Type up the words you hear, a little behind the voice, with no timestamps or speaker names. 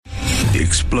the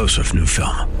explosive new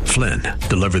film, Flynn,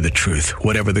 Deliver the Truth,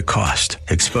 Whatever the Cost,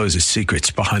 exposes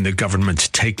secrets behind the government's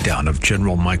takedown of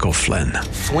General Michael Flynn.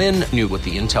 Flynn knew what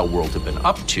the intel world had been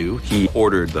up to. He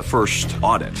ordered the first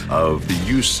audit of the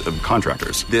use of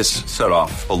contractors. This set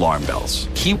off alarm bells.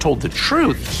 He told the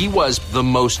truth. He was the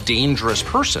most dangerous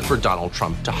person for Donald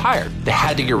Trump to hire. They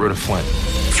had to get rid of Flynn.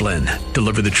 Flynn,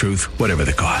 Deliver the Truth, Whatever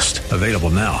the Cost. Available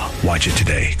now. Watch it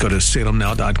today. Go to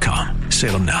salemnow.com.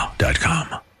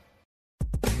 salemnow.com.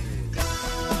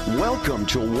 Welcome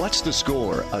to What's the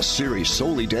Score, a series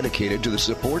solely dedicated to the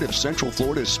support of Central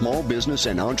Florida's small business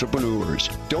and entrepreneurs.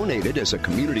 Donated as a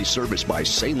community service by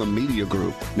Salem Media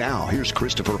Group. Now, here's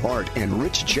Christopher Hart and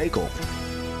Rich Jekyll.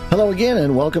 Hello again,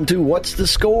 and welcome to What's the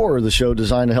Score, the show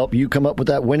designed to help you come up with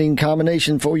that winning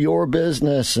combination for your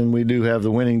business. And we do have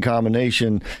the winning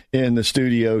combination in the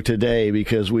studio today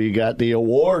because we got the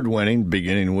award-winning,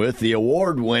 beginning with the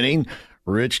award-winning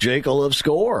Rich Jekyll of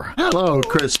SCORE. Hello,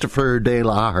 Christopher De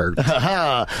La Hart.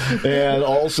 And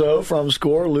also from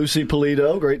SCORE, Lucy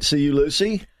Polito. Great to see you,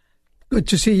 Lucy. Good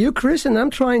to see you, Chris, and I'm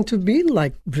trying to be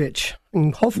like Rich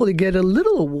and hopefully get a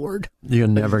little award. You're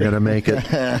never going to make it.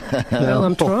 Well,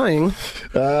 I'm trying.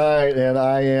 All right, and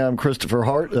I am Christopher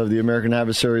Hart of the American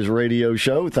Adversaries Radio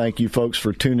Show. Thank you, folks,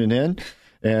 for tuning in.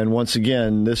 And once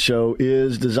again, this show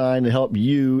is designed to help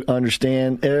you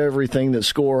understand everything that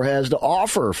SCORE has to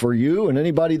offer for you and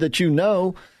anybody that you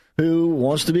know who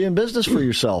wants to be in business for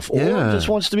yourself or just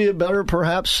wants to be a better,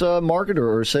 perhaps,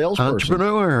 marketer or salesperson.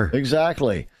 Entrepreneur.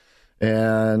 Exactly.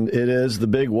 And it is the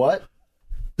big what?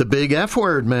 The big F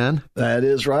word, man. That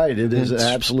is right. It's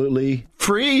absolutely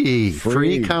free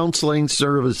counseling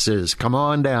services. Come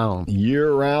on down.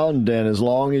 Year-round and as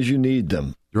long as you need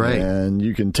them. Right. And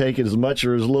you can take it as much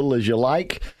or as little as you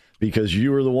like because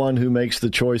you are the one who makes the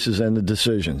choices and the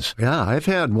decisions. Yeah, I've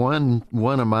had one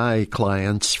of my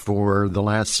clients for the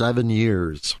last 7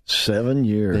 years. 7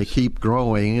 years. They keep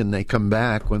growing, and they come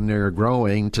back when they're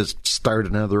growing to start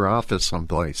another office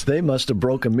someplace. They must have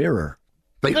broke a mirror.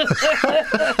 7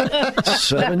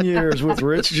 years with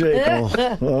Rich Jekyll.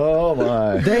 Oh,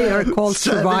 my. They are called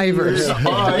survivors.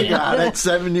 Oh, I got it.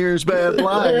 7 years bad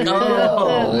luck.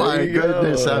 Oh, my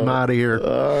goodness. I'm out of here.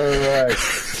 All right.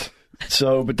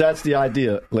 So, but that's the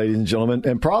idea, ladies and gentlemen.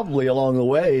 And probably along the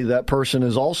way, that person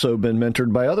has also been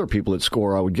mentored by other people at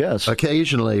SCORE, I would guess.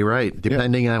 Occasionally, right,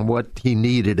 depending on what he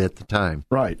needed at the time.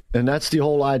 Right. And that's the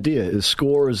whole idea, is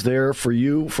SCORE is there for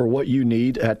you for what you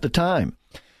need at the time.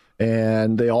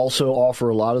 And they also offer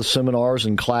a lot of seminars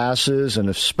and classes, and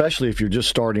especially if you're just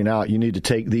starting out, you need to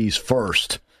take these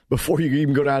first before you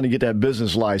even go down and get that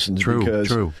business license.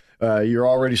 Because you're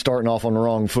already starting off on the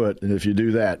wrong foot if you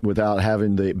do that without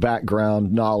having the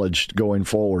background knowledge going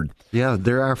forward. Yeah,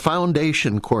 there are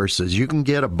foundation courses. You can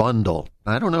get a bundle.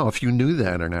 I don't know if you knew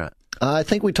that or not. I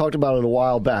think we talked about it a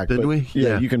while back. Did we?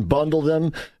 Yeah, you can bundle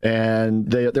them, and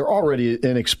they're already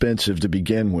inexpensive to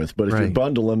begin with. But if you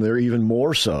bundle them, they're even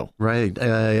more so. Right.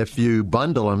 If you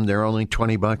bundle them, they're only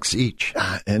 $20 each.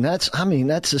 And that's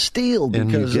a steal.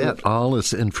 Because you get all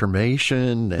this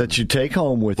information. That you take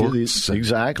home with you.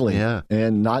 Exactly. Yeah.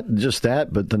 And not just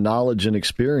that, but the knowledge and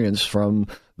experience from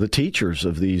the teachers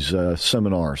of these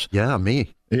seminars. Yeah,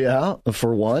 me. Yeah,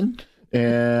 for one.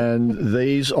 And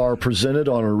these are presented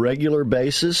on a regular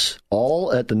basis,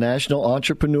 all at the National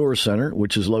Entrepreneur Center,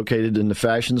 which is located in the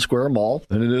Fashion Square Mall.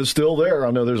 And it is still there.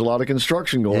 I know there's a lot of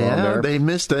construction going on there. Yeah, they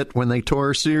missed it when they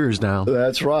tore Sears down.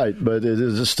 That's right. But it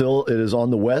is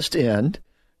on the west end,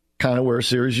 kind of where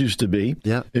Sears used to be.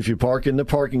 Yeah. If you park in the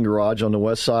parking garage on the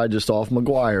west side, just off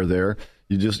McGuire there,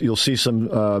 you'll see some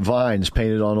vines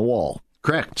painted on the wall.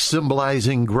 Correct,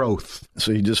 symbolizing growth.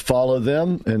 So you just follow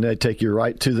them, and they take you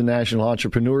right to the National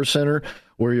Entrepreneur Center,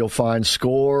 where you'll find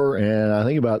SCORE, and I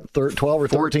think about 12 or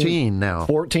 14 now.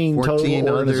 14 total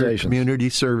organizations. Other community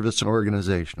service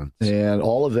organizations. And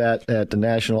all of that at the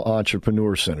National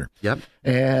Entrepreneur Center. Yep.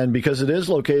 And because it is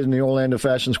located in the Orlando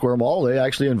Fashion Square Mall, they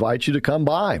actually invite you to come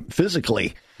by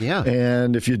physically. Yeah.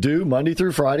 And if you do, Monday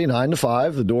through Friday, 9 to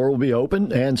 5, the door will be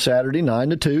open, and Saturday,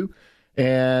 9 to 2.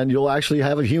 And you'll actually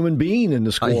have a human being in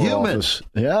the SCORE office.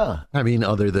 Yeah. I mean,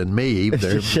 other than me,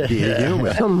 there'd be a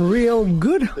human. Some real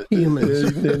good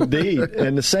humans. Indeed.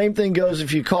 And the same thing goes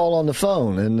if you call on the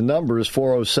phone. And the number is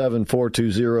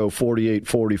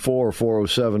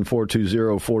 407-420-4844,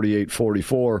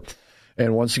 407-420-4844.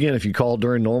 And once again, if you call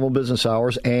during normal business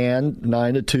hours and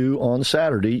 9 to 2 on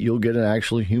Saturday, you'll get an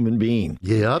actual human being.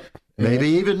 Yep. Maybe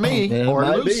even me or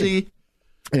Lucy.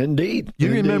 Indeed.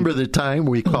 You remember the time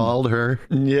we called her?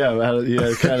 Yeah,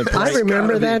 kind of. I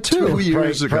remember that too. 2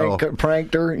 years ago.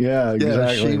 Pranked her. Yeah, exactly.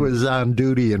 Yeah, she was on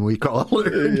duty, and we called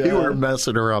her, and you were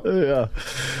messing her up. Yeah.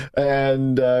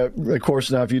 And, of course,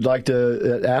 now if you'd like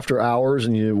to, after hours,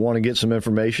 and you want to get some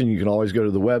information, you can always go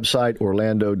to the website,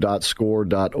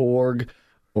 orlando.score.org,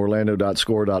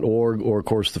 orlando.score.org, or, of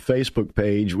course, the Facebook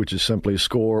page, which is simply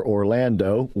Score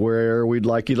Orlando, where we'd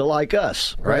like you to like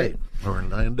us, right?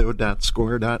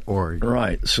 Orlando.score.org.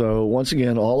 Right. So, once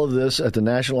again, all of this at the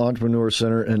National Entrepreneur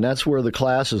Center, and that's where the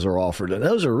classes are offered. And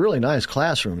those are really nice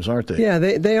classrooms, aren't they? Yeah,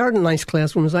 they are nice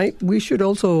classrooms. We should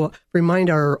also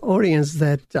remind our audience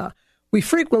that we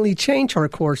frequently change our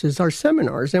courses, our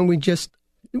seminars, and we just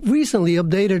recently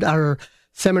updated our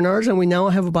seminars, and we now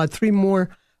have about 3 more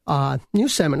new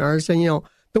seminars. And,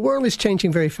 the world is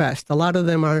changing very fast. A lot of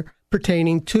them are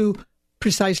pertaining to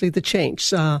precisely the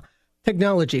change.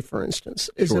 Technology, for instance,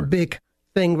 is a big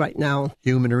thing right now.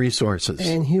 Human resources.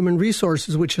 And human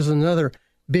resources, which is another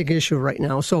big issue right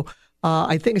now. So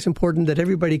I think it's important that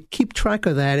everybody keep track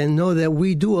of that and know that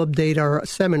we do update our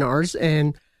seminars,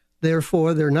 and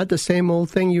therefore they're not the same old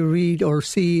thing you read or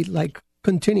see like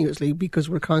continuously, because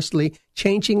we're constantly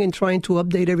changing and trying to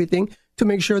update everything to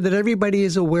make sure that everybody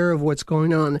is aware of what's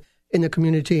going on in the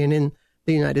community and in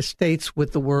the United States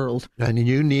with the world. And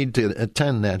you need to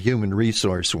attend that human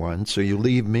resource one, so you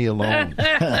leave me alone. And,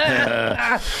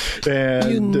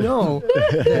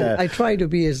 that I try to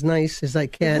be as nice as I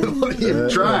can. You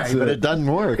try, but it doesn't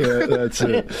work. That's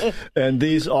it. And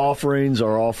these offerings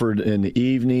are offered in the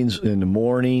evenings, in the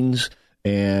mornings,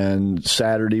 and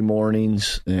Saturday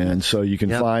mornings. And so you can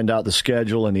find out the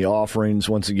schedule and the offerings,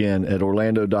 once again, at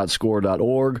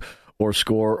orlando.score.org or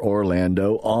Score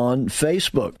Orlando on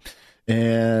Facebook.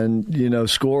 And,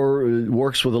 SCORE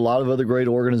works with a lot of other great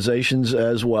organizations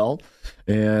as well.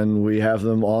 And we have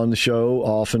them on the show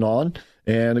off and on.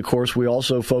 And, of course, we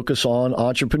also focus on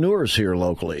entrepreneurs here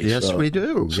locally. Yes, we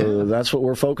do. So that's what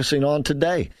we're focusing on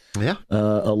today. Yeah.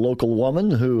 A local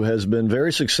woman who has been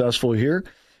very successful here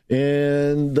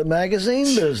in the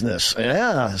magazine business.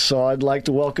 Yeah. So I'd like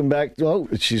to welcome back. Oh,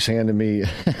 she's handing me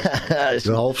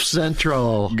Golf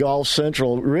Central. Golf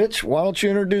Central. Rich, why don't you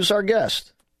introduce our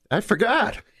guest? I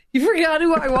forgot. You forgot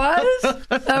who I was?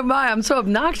 Oh, my. I'm so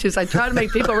obnoxious. I try to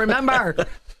make people remember.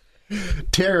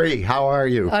 Terry, how are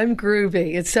you? I'm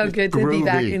groovy. It's so good to be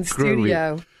back in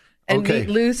studio and meet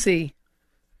Lucy.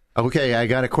 Okay, I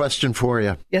got a question for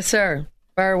you. Yes, sir.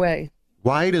 Fire away.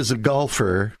 Why does a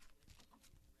golfer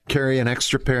carry an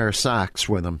extra pair of socks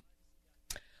with them?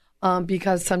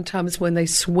 Because sometimes when they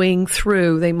swing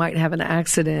through, they might have an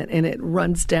accident and it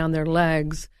runs down their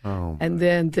legs. Oh, and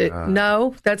then,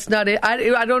 no, that's not it.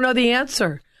 I don't know the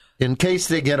answer. In case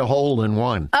they get a hole in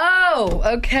one. Oh,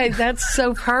 okay. That's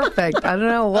so perfect. I don't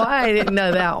know why I didn't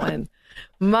know that one.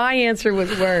 My answer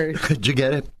was worse. Did you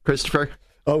get it, Christopher?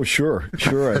 Oh, sure.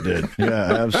 Sure I did.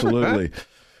 Yeah, absolutely.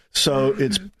 So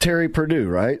it's Terry Perdue,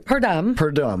 right? Perdum.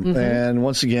 Mm-hmm. And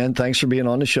once again, thanks for being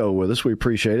on the show with us. We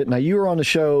appreciate it. Now, you were on the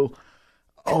show,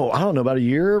 I don't know, about a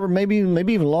year or maybe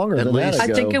even longer than that ago. I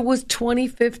think it was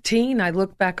 2015. I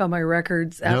look back on my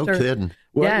records after. No kidding.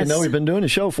 Well, yes. We've been doing the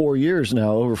show 4 years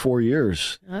now, over 4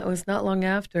 years. It was not long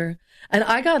after. And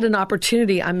I got an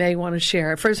opportunity I may want to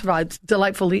share. First of all, it's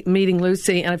delightful meeting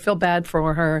Lucy, and I feel bad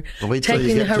for her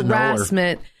taking the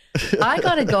harassment. I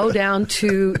got to go down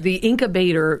to the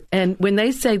incubator, and when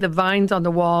they say the vines on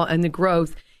the wall and the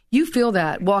growth, you feel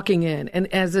that walking in.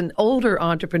 And as an older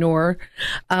entrepreneur,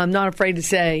 I'm not afraid to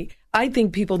say, I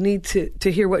think people need to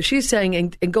hear what she's saying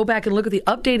and go back and look at the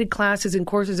updated classes and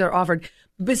courses that are offered.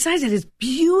 Besides that, it's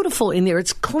beautiful in there.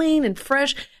 It's clean and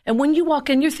fresh. And when you walk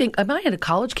in, you think, am I at a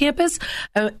college campus?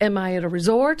 Am I at a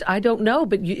resort? I don't know,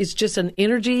 but it's just an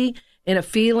energy and a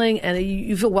feeling, and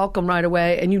you feel welcome right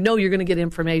away, and you're going to get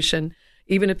information,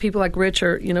 even if people like Rich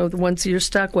are, the ones you're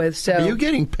stuck with. So, are you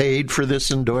getting paid for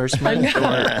this endorsement?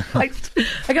 I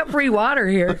got free water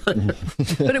here,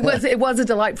 but it was a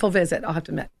delightful visit, I'll have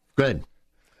to admit. Good.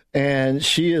 And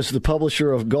she is the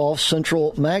publisher of Golf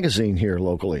Central magazine here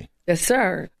locally. Yes,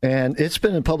 sir. And it's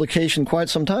been in publication quite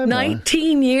some time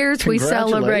 19 years we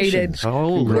celebrated.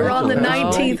 Oh, we're on the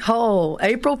 19th hole,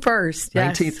 April 1st.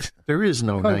 Yes. 19th. There is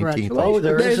no 19th hole. Oh,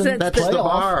 there isn't. That's the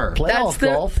bar. Playoff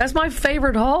golf. That's my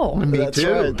favorite hole. Me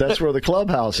too. Right. That's where the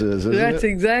clubhouse is, isn't That's it?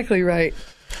 exactly right.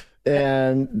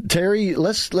 And Terry,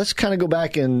 let's kind of go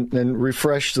back and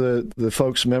refresh the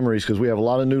folks' memories, because we have a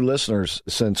lot of new listeners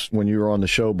since when you were on the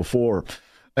show before.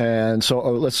 And so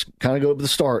let's kind of go to the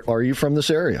start. Are you from this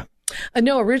area?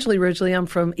 No, originally I'm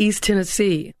from East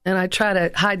Tennessee, and I try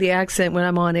to hide the accent when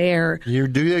I'm on air. You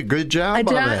do a good job I it.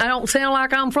 don't sound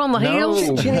like I'm from the hills.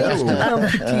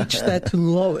 Teach that to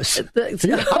Lois.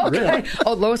 Okay.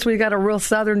 Oh, Lois, we got a real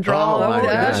Southern drawl over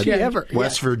there.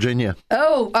 West Virginia.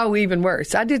 Oh, even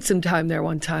worse. I did some time there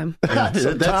one time. That's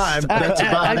about it.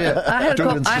 I had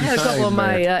a couple of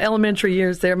my elementary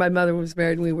years there. My mother was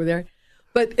married, and we were there.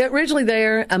 But originally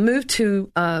there, I moved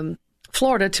to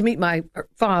Florida to meet my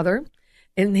father,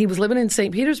 and he was living in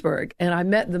St. Petersburg. And I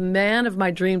met the man of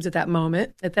my dreams at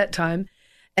that time.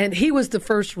 And he was the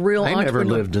first real entrepreneur. I never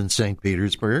lived in St.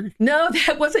 Petersburg. No,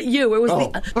 that wasn't you. It was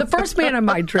the first man of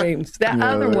my dreams. That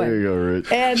other one. There you go,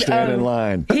 Rich. And, stand in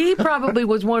line. He probably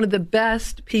was one of the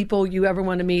best people you ever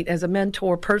want to meet as a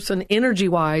mentor person,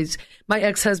 energy-wise. My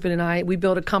ex-husband and I, we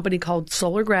built a company called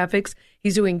Solar Graphics.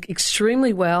 He's doing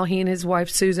extremely well. He and his wife,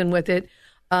 Susan, with it.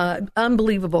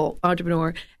 Unbelievable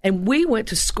entrepreneur. And we went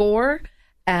to SCORE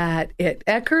at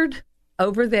Eckerd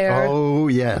over there. Oh,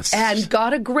 yes. And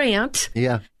got a grant.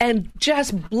 Yeah. And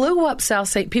just blew up South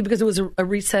St. Pete because it was a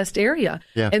recessed area.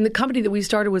 Yeah. And the company that we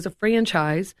started was a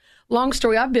franchise. Long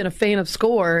story, I've been a fan of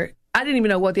SCORE. I didn't even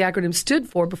know what the acronym stood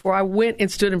for before I went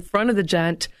and stood in front of the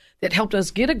gent that helped us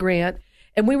get a grant.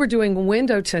 And we were doing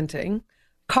window tinting,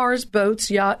 cars, boats,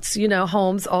 yachts,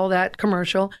 homes, all that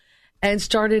commercial, and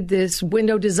started this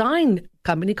window design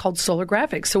company called Solar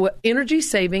Graphics. So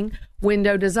energy-saving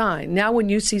window design. Now when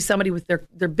you see somebody with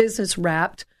their business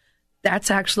wrapped,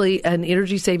 that's actually an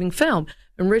energy-saving film.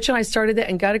 And Rich and I started that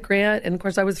and got a grant. And, of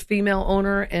course, I was a female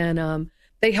owner, and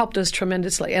they helped us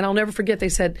tremendously. And I'll never forget, they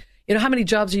said, how many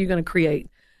jobs are you going to create?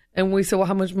 And we said, well,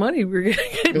 how much money we're going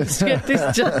to get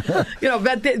this job?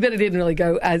 But it didn't really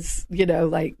go as,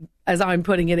 as I'm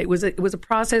putting it. It was a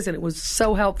process, and it was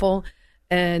so helpful.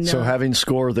 And so having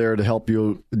SCORE there to help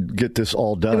you get this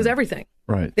all done. It was everything.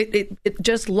 Right. It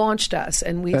just launched us,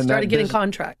 and we started getting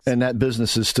contracts. And that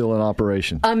business is still in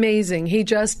operation. Amazing. He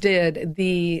just did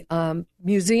the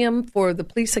museum for the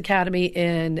police academy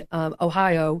in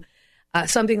Ohio,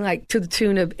 something like to the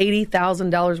tune of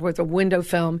 $80,000 worth of window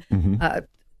film,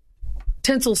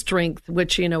 tensile strength,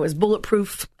 which, is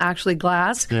bulletproof, actually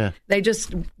glass. Yeah. They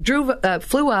just flew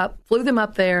them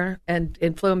up there and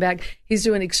flew them back. He's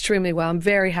doing extremely well. I'm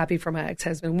very happy for my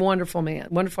ex-husband. Wonderful man,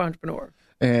 wonderful entrepreneur.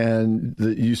 And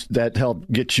that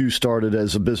helped get you started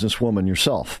as a businesswoman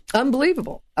yourself.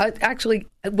 Unbelievable.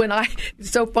 It's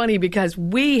so funny because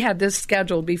we had this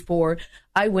scheduled before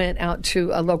I went out to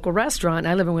a local restaurant.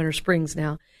 I live in Winter Springs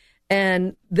now.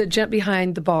 And the gent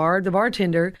behind the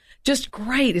bartender, just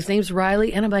great. His name's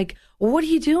Riley. And I'm like, well, what are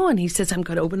you doing? He says, I'm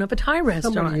going to open up a Thai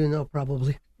restaurant. Somebody you know,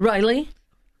 probably. Riley?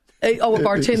 A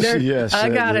bartender? Yes. I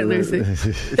got it, Lucy.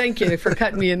 Thank you for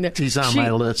cutting me in there. He's on my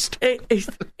list.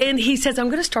 And he says, I'm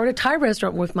going to start a Thai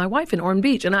restaurant with my wife in Ormond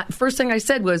Beach. And first thing I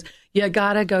said was, you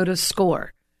got to go to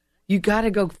SCORE. You got to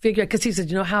go figure it. Because he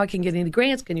said, how I can get any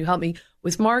grants? Can you help me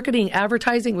with marketing,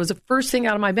 advertising? It was the first thing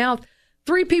out of my mouth.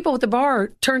 3 people at the bar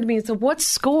turned to me and said, what's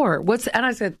SCORE? And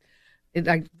I said,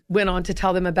 I went on to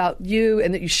tell them about you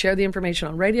and that you share the information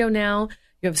on radio now.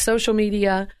 You have social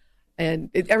media.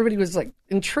 And everybody was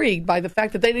intrigued by the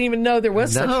fact that they didn't even know there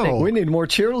was such a thing. We need more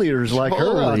cheerleaders like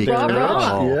her out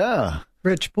there. Yeah.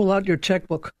 Rich, pull out your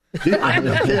checkbook.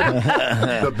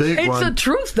 The big one. It's the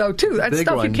truth, though, too. That's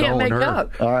stuff you can't make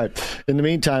up. All right. In the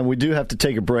meantime, we do have to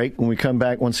take a break. When we come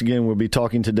back, once again, we'll be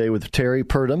talking today with Terry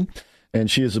Purdom. And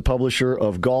she is the publisher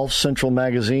of Golf Central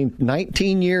Magazine,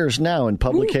 19 years now in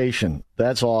publication. Ooh.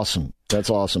 That's awesome.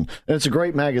 And it's a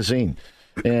great magazine.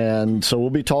 And so we'll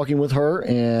be talking with her.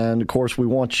 And, of course, we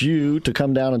want you to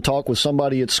come down and talk with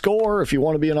somebody at SCORE. If you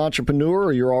want to be an entrepreneur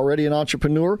or you're already an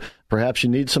entrepreneur, perhaps you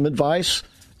need some advice.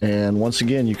 And once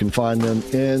again, you can find them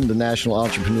in the National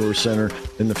Entrepreneur Center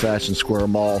in the Fashion Square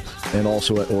Mall and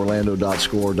also at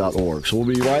orlando.score.org. So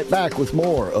we'll be right back with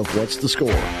more of What's the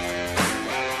Score?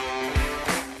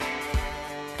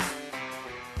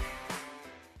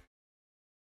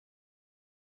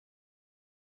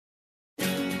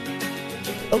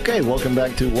 Okay, welcome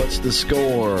back to What's the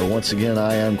Score? Once again,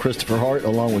 I am Christopher Hart,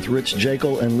 along with Rich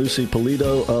Jekyll and Lucy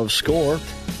Polito of SCORE.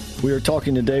 We are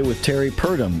talking today with Terry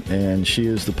Purdom, and she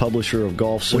is the publisher of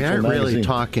Golf Central Magazine. We aren't really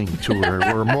talking to her.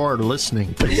 We're more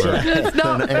listening to her. It's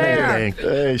not fair.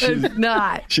 It's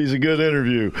not. She's a good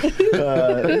interview.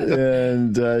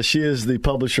 And she is the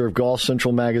publisher of Golf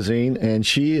Central Magazine, and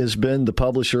she has been the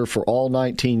publisher for all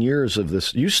 19 years of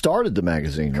this. You started the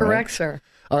magazine, right? Correct, sir.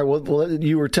 All right. Well,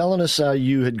 you were telling us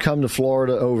you had come to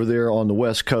Florida over there on the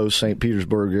West Coast, St.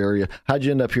 Petersburg area. How'd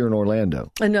you end up here in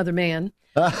Orlando? Another man.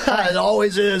 It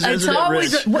always is, isn't it,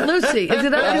 Rich? Lucy, is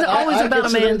it always about a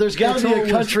man? There's got to be a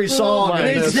country song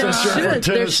in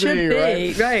there should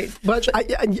be, right? But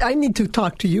I need to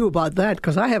talk to you about that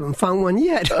because I haven't found one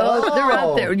yet. Oh, they're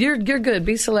out there. You're good.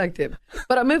 Be selective.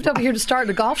 But I moved over here to start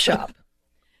a golf shop.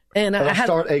 And I had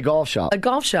start a golf shop. A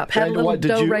golf shop. Had a little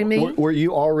do-re-mi. Were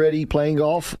you already playing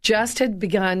golf? Just had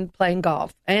begun playing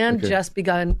golf and just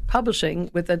begun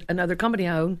publishing with another company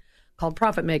I own called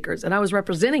Profit Makers. And I was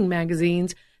representing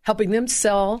magazines, helping them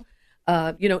sell,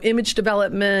 image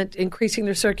development, increasing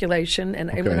their circulation.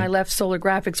 And when I left Solar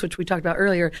Graphics, which we talked about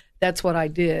earlier, that's what I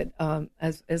did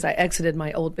as I exited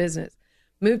my old business.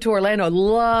 Moved to Orlando,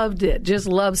 loved it, just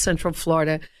loved Central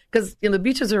Florida because the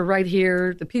beaches are right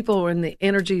here, the people and the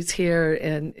energy's here,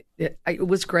 and it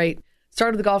was great.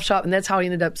 Started the golf shop, and that's how I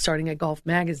ended up starting a golf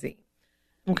magazine.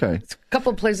 Okay. It's a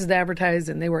couple of places to advertise,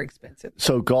 and they were expensive.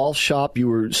 So golf shop, you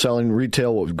were selling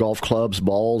retail, golf clubs,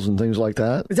 balls, and things like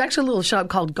that? It's actually a little shop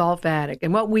called Golf Attic,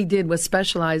 and what we did was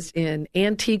specialized in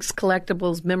antiques,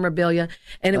 collectibles, memorabilia,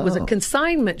 and it was a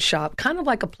consignment shop, kind of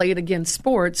like a Play It Again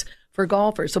Sports for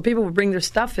golfers. So people would bring their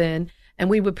stuff in, and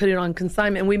we would put it on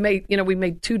consignment, and we made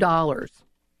 $2.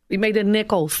 We made a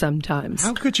nickel sometimes.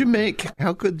 How could you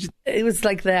It was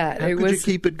like that. How could you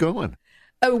keep it going?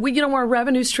 Oh, our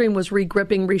revenue stream was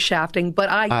regripping, reshafting, but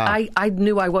I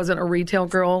knew I wasn't a retail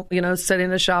girl, sit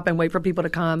in a shop and wait for people to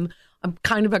come. I'm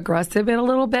kind of aggressive in a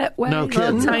little bit way. No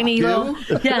kidding. Little,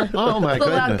 yeah. Oh, my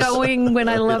goodness. Outgoing when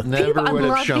I love people. I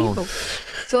love shown. people.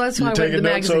 So that's why I went to the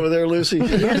magazine. Over there, Lucy?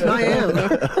 Yes, I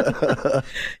am.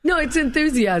 No, it's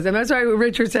enthusiasm. That's why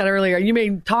Richard said earlier, you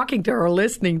mean talking to her or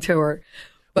listening to her.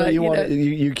 But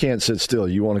you can't sit still.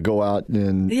 You want to go out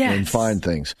and find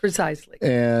things. Precisely.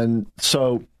 And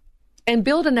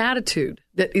build an attitude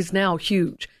that is now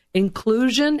huge.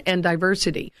 Inclusion and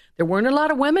diversity. There weren't a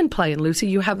lot of women playing, Lucy.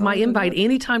 You have my invite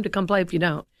anytime to come play if you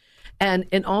don't.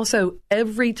 And also,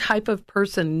 every type of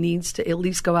person needs to at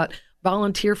least go out,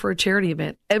 volunteer for a charity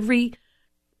event. Every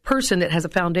person that has a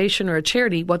foundation or a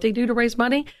charity, what they do to raise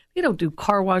money, they don't do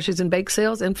car washes and bake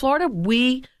sales. In Florida,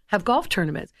 we have golf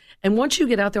tournaments. And once you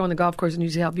get out there on the golf course and you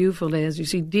see how beautiful it is, you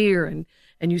see deer and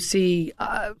you see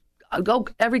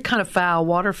every kind of fowl,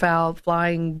 waterfowl,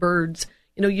 flying birds.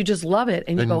 You just love it.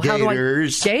 And you go, gators. How do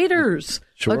I? Gators.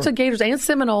 Sure. Lots of gators and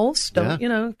Seminoles. Don't,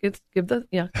 give the,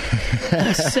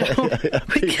 So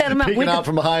we get them out. Peeking out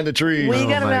from behind the trees. We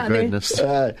get them out. Goodness.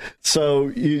 So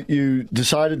you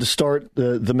decided to start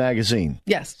the magazine.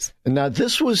 Yes. And now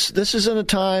this is in a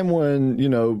time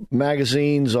when,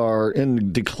 magazines are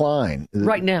in decline.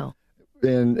 Right now.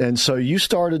 And so you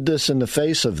started this in the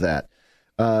face of that.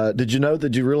 Did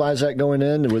you realize that going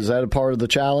in? Was that a part of the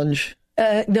challenge?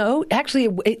 No, actually,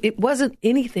 it wasn't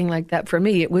anything like that for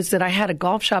me. It was that I had a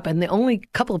golf shop, and the only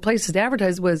couple of places to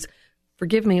advertise was,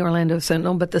 forgive me, Orlando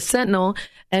Sentinel, but the Sentinel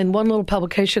and one little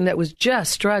publication that was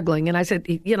just struggling. And I said,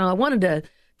 I wanted to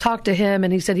talked to him,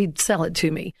 and he said he'd sell it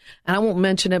to me. And I won't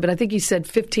mention it, but I think he said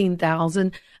 $15,000.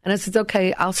 And I said,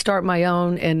 okay, I'll start my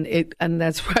own. And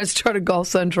that's where I started Golf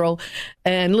Central.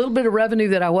 And a little bit of revenue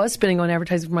that I was spending on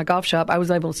advertising for my golf shop, I was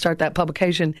able to start that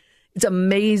publication. It's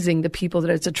amazing the people that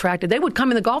it's attracted. They would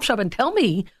come in the golf shop and tell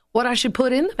me what I should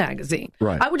put in the magazine.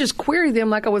 Right. I would just query them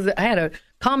like I had a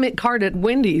comment card at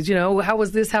Wendy's, how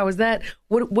was this, how was that?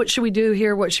 What should we do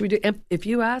here? What should we do? And if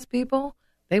you ask people,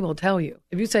 they will tell you.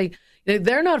 If you say,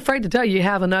 they're not afraid to tell you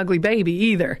have an ugly baby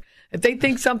either. If they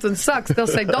think something sucks, they'll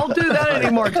say, don't do that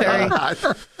anymore, Terry.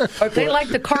 Or if they like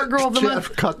the car girl of the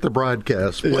month. Cut the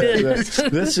broadcast. They'll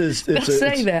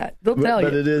say that. They'll tell you.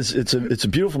 But it's a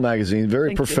beautiful magazine,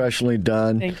 very professionally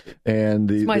done. Thank you.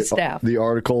 And my staff. The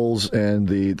articles and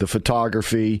the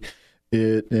photography.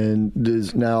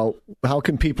 Now, how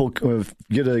can people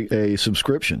get a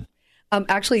subscription?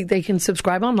 Actually, they can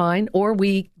subscribe online, or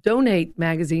we donate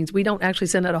magazines. We don't actually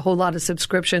send out a whole lot of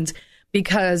subscriptions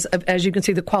because, as you can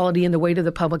see, the quality and the weight of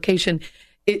the publication.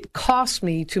 It costs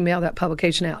me to mail that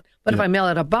publication out. But if I mail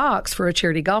out a box for a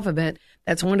charity golf event,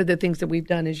 that's one of the things that we've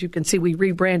done. As you can see, we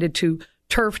rebranded to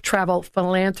Turf Travel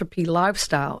Philanthropy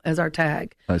Lifestyle as our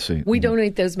tag. I see. We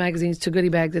donate those magazines to goodie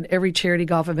bags at every charity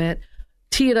golf event.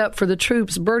 Tee it up for the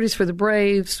troops, birdies for the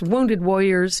Braves, wounded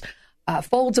warriors,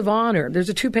 Folds of Honor. There's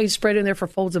a 2-page spread in there for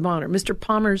Folds of Honor. Mr.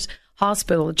 Palmer's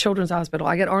Hospital, the Children's Hospital.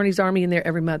 I get Arnie's Army in there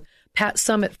every month. Pat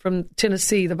Summit from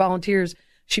Tennessee, the volunteers.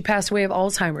 She passed away of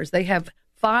Alzheimer's. They have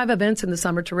 5 events in the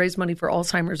summer to raise money for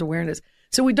Alzheimer's awareness.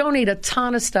 So we donate a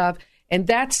ton of stuff, and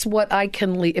that's what I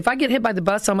can leave. If I get hit by the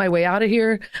bus on my way out of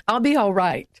here, I'll be all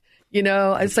right.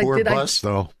 It's like, poor bus,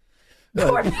 though. You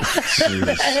don't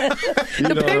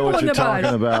know what you're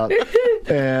talking about.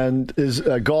 And is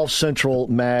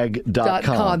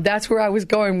golfcentralmag.com. That's where I was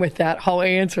going with that whole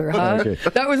answer, huh? Okay.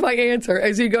 That was my answer.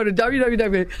 As you go to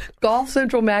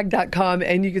www.golfcentralmag.com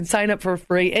and you can sign up for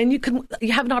free, and you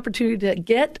have an opportunity to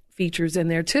get features in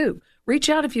there too. Reach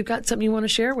out if you've got something you want to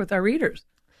share with our readers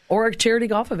or a charity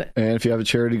golf event. And if you have a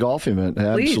charity golf event,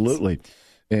 absolutely. Please.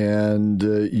 And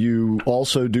you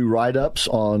also do write-ups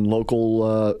on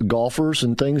local golfers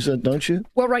and things, don't you?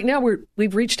 Well, right now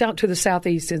we've reached out to the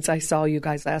Southeast since I saw you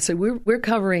guys last. So we're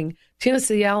covering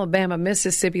Tennessee, Alabama,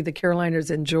 Mississippi, the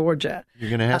Carolinas, and Georgia. You're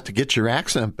going to have to get your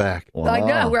accent back. Wow. I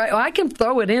know. I can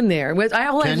throw it in there. All I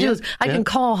have to do is I can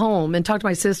call home and talk to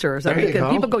my sisters.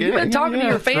 People go, you've been talking to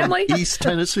your family? From East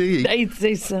Tennessee. They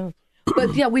say so.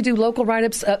 But, yeah, we do local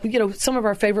write-ups. Some of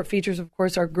our favorite features, of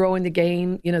course, are growing the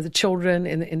game, the children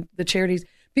and the charities,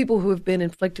 people who have been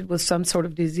inflicted with some sort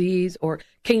of disease or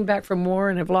came back from war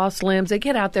and have lost limbs. They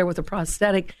get out there with a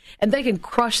prosthetic, and they can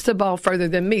crush the ball further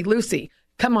than me. Lucy,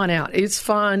 come on out. It's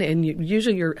fun, and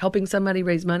usually you're helping somebody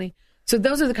raise money. So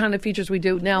those are the kind of features we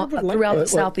do now throughout the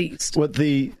Southeast. What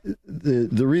the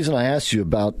reason I asked you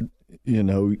about,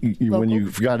 when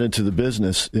you got into the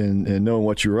business and knowing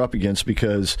what you were up against,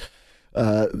 because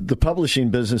the publishing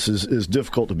business is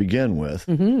difficult to begin with,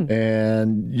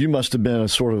 and you must have been a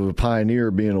sort of a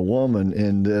pioneer being a woman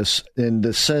in the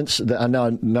sense that I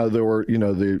know there were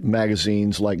the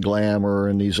magazines like Glamour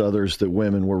and these others that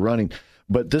women were running,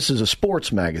 but this is a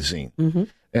sports magazine,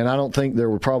 and I don't think there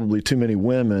were probably too many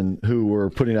women who were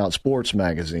putting out sports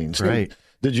magazines. Right.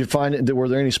 Did you find it? Were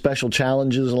there any special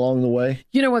challenges along the way?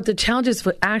 You know what? The challenges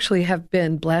actually have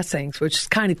been blessings, which is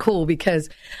kind of cool because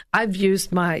I've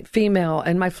used my female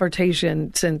and my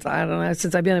flirtation since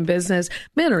I've been in business.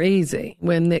 Men are easy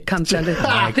when it comes down to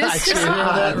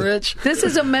this. This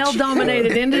is a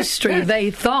male-dominated industry.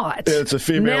 They thought it's a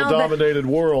female-dominated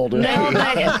world.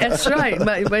 That's right.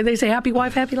 But they say happy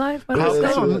wife, happy life.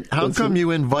 How come you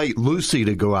invite Lucy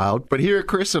to go out, but here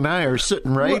Chris and I are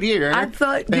sitting here,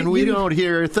 and we don't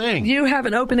hear a thing? You have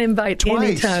an open invite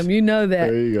Twice. Anytime. You know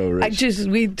that. There you go, Rich.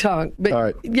 We talk. But all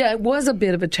right. Yeah, it was a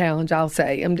bit of a challenge, I'll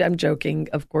say. I'm joking,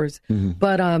 of course.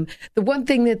 But the one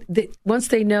thing that once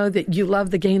they know that you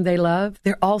love the game they love,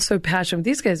 they're also passionate.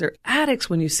 These guys are addicts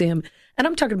when you see them. And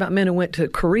I'm talking about men who went to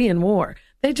Korean War.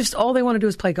 All they want to do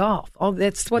is play golf.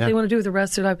 That's what they want to do with the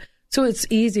rest of their life. So it's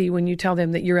easy when you tell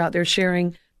them that you're out there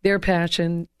sharing their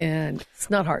passion, and it's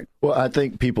not hard. Well, I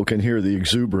think people can hear the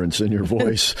exuberance in your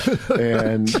voice,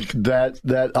 and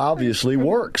that obviously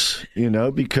works,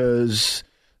 because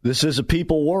this is a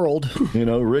people world.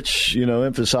 Rich,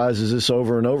 emphasizes this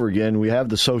over and over again. We have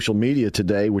the social media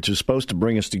today, which is supposed to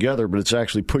bring us together, but it's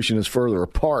actually pushing us further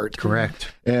apart.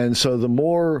 Correct. And so the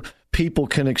more people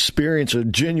can experience a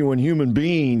genuine human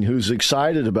being who's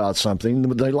excited about something,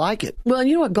 they like it. Well,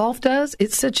 you know what golf does?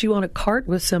 It sets you on a cart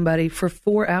with somebody for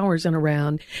 4 hours in a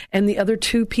round, and the other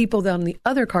two people on the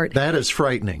other cart. That is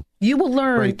frightening. You will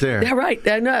learn. Right there. Yeah, right.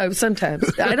 I know, sometimes.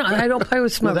 I don't play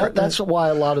with smoke. Well, that's why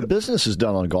a lot of business is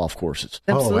done on golf courses.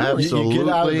 Absolutely. Oh, absolutely. You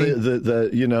get out of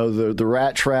the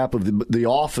rat trap of the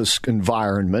office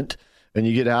environment, and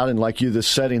you get out in the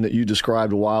setting that you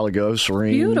described a while ago,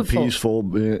 serene, beautiful, peaceful,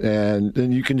 and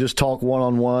then you can just talk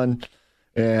one-on-one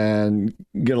and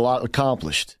get a lot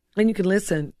accomplished. And you can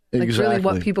listen. Exactly. Really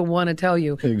what people want to tell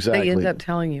you. Exactly. They end up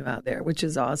telling you out there, which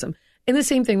is awesome. And the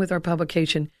same thing with our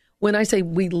publication. When I say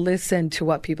we listen to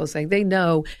what people say, they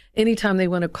know anytime they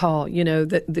want to call,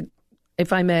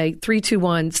 if I may,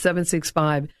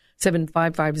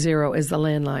 321-765-7550 is the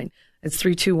landline. It's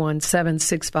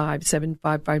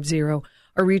 321-765-7550,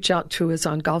 or reach out to us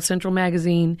on Golf Central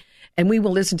Magazine, and we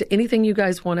will listen to anything you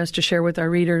guys want us to share with our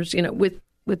readers,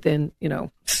 within,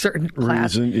 certain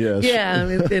class. Reason, yes. Yeah,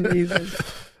 within reason.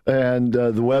 And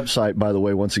the website, by the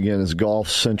way, once again, is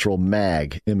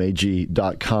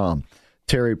golfcentralmag.com.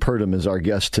 Terry Purdom is our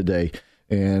guest today,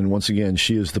 and once again,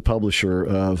 she is the publisher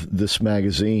of this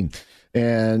magazine.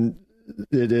 And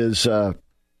it is... as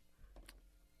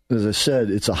I said,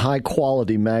 it's a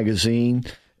high-quality magazine,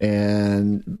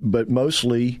 but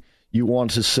mostly you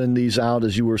want to send these out,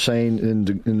 as you were saying, in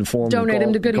the form donate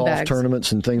of them to golf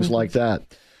tournaments and things like that.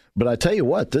 But I tell you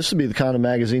what, this would be the kind of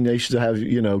magazine they used to have,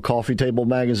 coffee table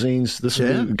magazines.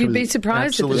 You'd be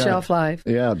surprised at the shelf life.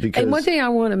 Yeah, because... And one thing I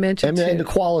want to mention, and the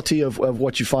quality of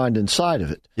what you find inside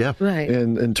of it. Yeah. Right.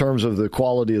 In terms of the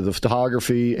quality of the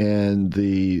photography and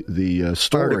the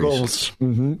stories. Articles.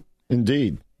 Mm-hmm.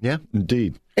 Indeed. Yeah.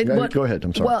 Indeed. Go ahead.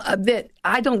 I'm sorry. Well,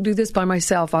 I don't do this by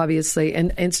myself, obviously.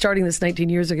 And starting this 19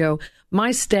 years ago,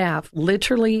 my staff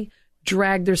literally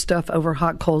drag their stuff over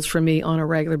hot coals for me on a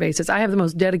regular basis. I have the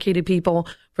most dedicated people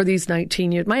for these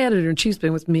 19 years. My editor-in-chief's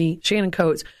been with me, Shannon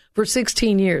Coates, for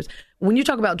 16 years. When you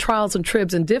talk about trials and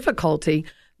tribs and difficulty,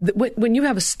 when you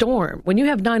have a storm, when you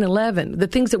have 9/11, the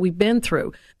things that we've been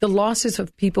through, the losses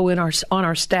of people on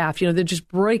our staff, they just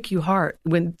break your heart.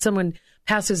 When someone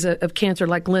passes of cancer,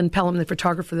 like Lynn Pelham, the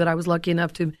photographer that I was lucky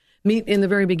enough to meet in the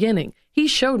very beginning, he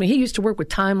showed me. He used to work with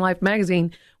Time Life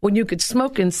magazine when you could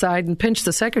smoke inside and pinch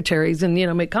the secretaries and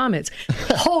make comments.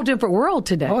 A whole different world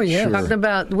today. Oh yeah, sure. Talking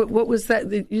about what was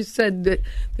that? You said that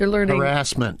they're learning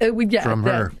harassment from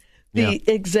her.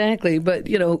 Exactly, but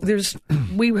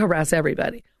we harass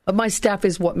everybody. But my staff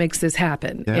is what makes this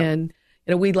happen, and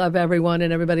we love everyone,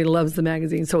 and everybody loves the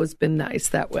magazine. So it's been nice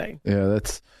that way. Yeah,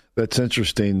 that's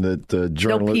interesting that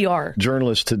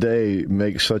journalists today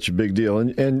make such a big deal,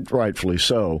 and rightfully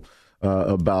so,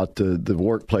 about the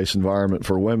workplace environment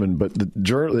for women. But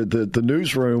the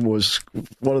newsroom was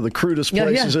one of the crudest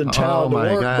places in town. Oh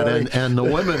my God! And the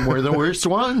women were the worst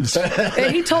ones.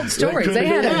 And he told stories. They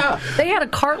had a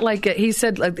cart he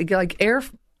said like air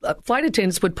flight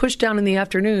attendants would push down in the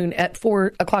afternoon at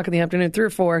 4 o'clock in the afternoon, 3 or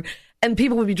 4. And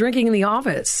people would be drinking in the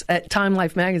office at Time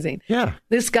Life magazine. Yeah.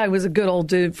 This guy was a good old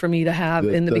dude for me to have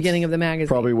in the beginning of the magazine.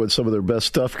 Probably when some of their best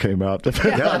stuff came out.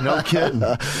 Yeah, no kidding.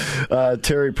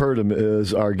 Terry Purdom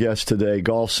is our guest today.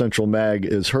 Golf Central Mag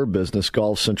is her business,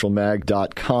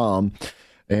 golfcentralmag.com.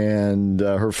 And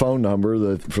her phone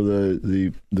number for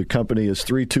the company is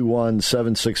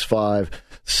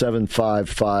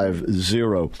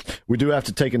 321-765-7550. We do have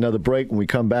to take another break. When we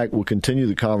come back, we'll continue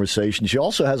the conversation. She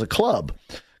also has a club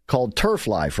called Turf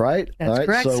Life, right? That's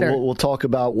correct, so sir. We'll talk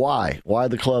about why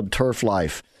the club Turf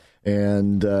Life,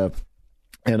 and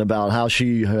about how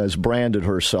she has branded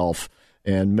herself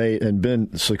and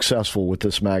been successful with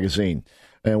this magazine.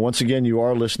 And once again, you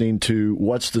are listening to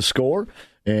What's the Score?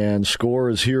 And SCORE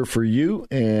is here for you.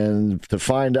 And to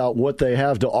find out what they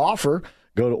have to offer,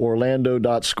 go to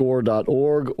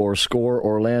orlando.score.org or SCORE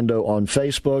Orlando on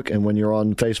Facebook. And when you're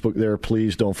on Facebook there,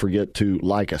 please don't forget to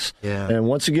like us. Yeah. And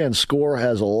once again, SCORE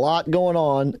has a lot going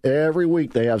on. Every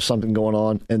week they have something going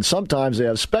on. And sometimes they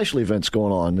have special events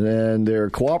going on. And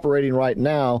they're cooperating right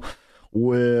now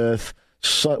with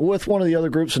one of the other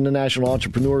groups in the National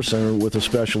Entrepreneur Center with a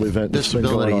special event.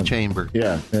 Disability Chamber.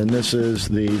 Yeah, and this is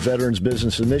the Veterans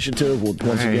Business Initiative. We'll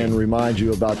once again remind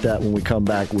you about that when we come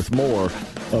back with more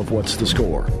of What's the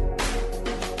Score.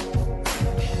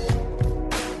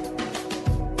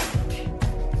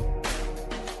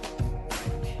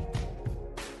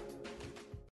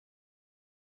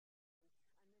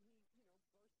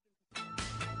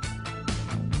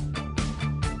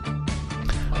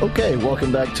 Okay,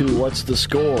 welcome back to What's the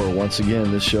Score? Once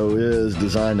again, this show is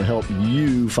designed to help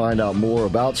you find out more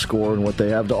about SCORE and what they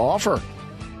have to offer.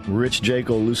 Rich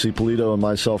Jekyll, Lucy Polito, and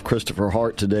myself, Christopher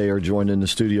Hart, today are joined in the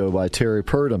studio by Terry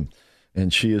Purdom,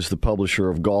 and she is the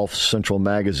publisher of Golf Central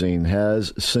Magazine,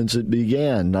 has since it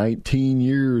began 19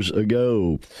 years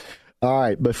ago. All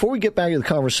right, before we get back to the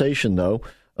conversation, though,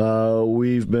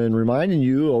 we've been reminding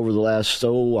you over the last,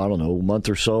 month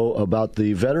or so about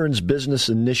the Veterans Business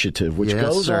Initiative, which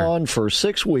goes on for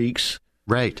 6 weeks.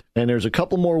 Right. And there's a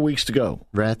couple more weeks to go.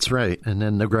 That's right. And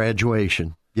then the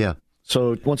graduation. Yeah.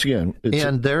 So, once again.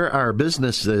 And there are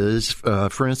businesses,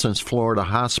 for instance, Florida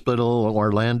Hospital,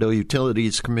 Orlando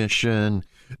Utilities Commission,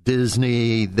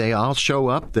 Disney, they all show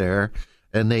up there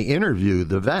and they interview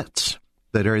the vets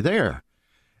that are there.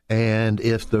 And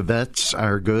if the vets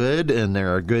are good and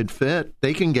they're a good fit,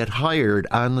 they can get hired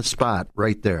on the spot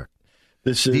right there.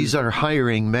 These are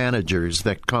hiring managers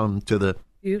that come to the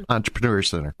Entrepreneur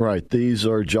Center. Right. These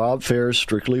are job fairs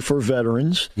strictly for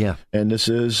veterans. Yeah. And this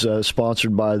is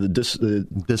sponsored by the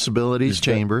Disabilities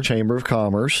Chamber of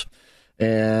Commerce.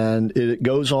 And it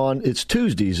goes on, it's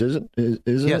Tuesdays, isn't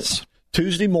yes. it?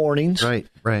 Tuesday mornings. Right.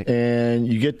 And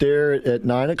you get there at 8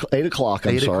 o'clock,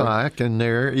 8 o'clock, and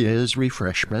there is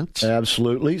refreshments.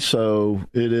 Absolutely. So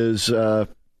it is an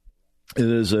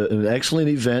excellent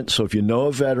event. So if you know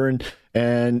a veteran,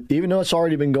 and even though it's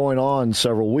already been going on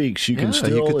several weeks, you can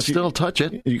still touch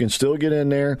it. You can still get in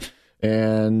there,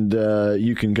 and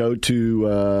you can go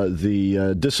to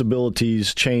the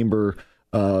Disabilities Chamber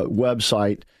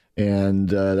website. And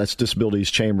that's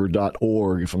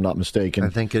disabilitieschamber.org, if I'm not mistaken. I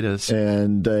think it is.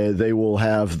 And they will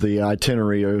have the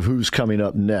itinerary of who's coming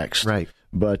up next. Right.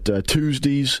 But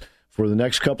Tuesdays for the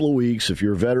next couple of weeks, if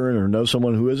you're a veteran or know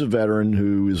someone who is a veteran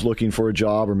who is looking for a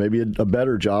job or maybe a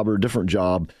better job or a different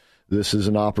job, this is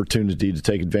an opportunity to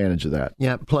take advantage of that.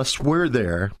 Yeah, plus we're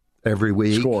there every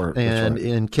week. Score. And right.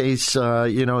 in case,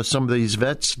 some of these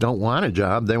vets don't want a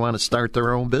job, they want to start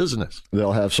their own business.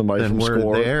 They'll have somebody and from we're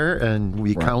SCORE there, and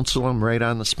we counsel them right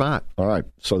on the spot. All right.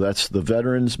 So that's the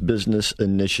Veterans Business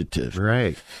Initiative.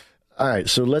 Right. All right.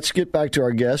 So let's get back to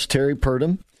our guest, Terry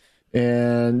Purdom.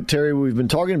 And Terry, we've been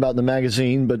talking about the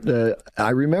magazine, but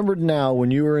I remembered now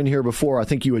when you were in here before, I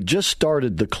think you had just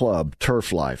started the club,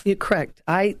 Turf Life. You're correct.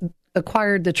 I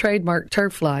acquired the trademark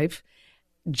Turf Life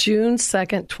June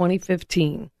 2nd,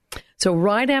 2015. So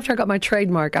right after I got my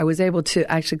trademark, I was able to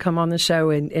actually come on the show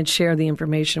and share the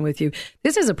information with you.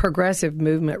 This is a progressive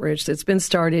movement, Rich, that's been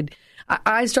started.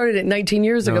 I started it 19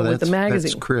 years ago with the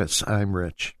magazine. That's Chris. I'm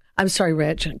Rich. I'm sorry,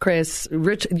 Rich. Chris.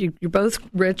 Rich, you're both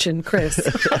Rich and Chris.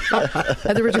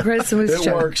 The Rich and Chris.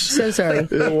 It works. So sorry.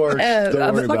 It works.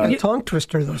 Don't worry about a it. tongue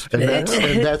twister, those two.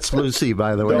 And that's Lucy,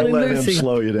 by the way. Don't let Lucy. him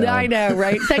slow you down. I know,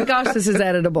 right? Thank gosh this is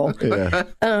editable.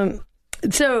 Yeah.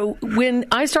 So when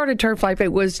I started Turf Life,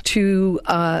 it was to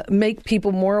make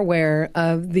people more aware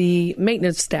of the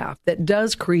maintenance staff that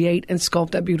does create and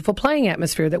sculpt that beautiful playing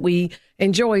atmosphere that we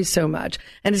enjoy so much.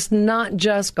 And it's not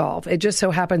just golf. It just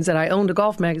so happens that I owned a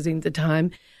golf magazine at the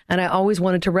time, and I always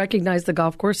wanted to recognize the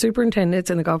golf course superintendents,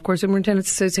 and the Golf Course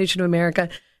Superintendents Association of America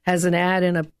has an ad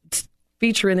and a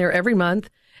feature in there every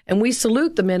month. And we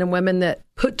salute the men and women that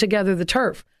put together the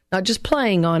turf, not just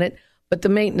playing on it, but the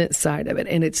maintenance side of it.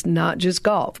 And it's not just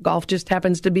golf. Golf just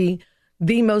happens to be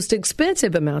the most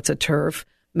expensive amounts of turf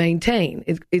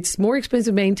maintained. It's more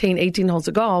expensive to maintain 18 holes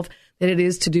of golf than it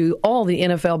is to do all the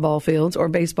NFL ball fields or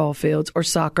baseball fields or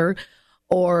soccer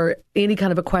or any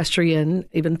kind of equestrian,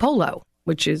 even polo,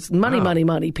 which is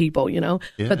money, people, Yeah.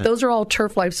 But those are all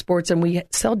Turf Life sports, and we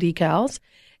sell decals.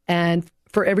 And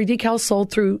for every decal sold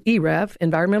through EREF,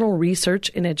 Environmental Research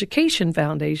and Education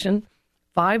Foundation,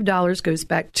 $5 goes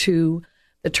back to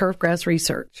the turf grass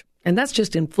research. And that's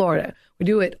just in Florida. We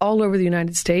do it all over the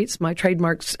United States. My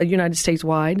trademark's United States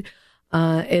wide.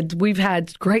 And we've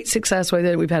had great success with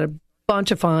it. We've had a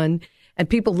bunch of fun, and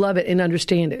people love it and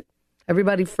understand it.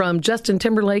 Everybody from Justin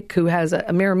Timberlake, who has a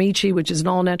Miramichi, which is an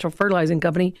all-natural fertilizing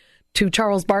company, to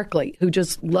Charles Barkley, who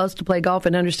just loves to play golf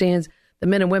and understands the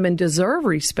men and women deserve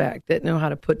respect that know how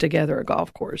to put together a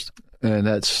golf course. And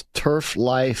that's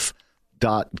turflife.club.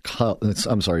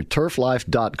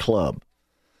 turflife.club.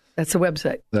 That's the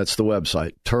website. That's the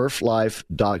website,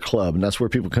 turflife.club. And that's where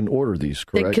people can order these,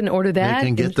 correct? They can order that. They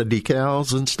can get the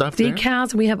decals and stuff there?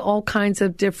 Decals. We have all kinds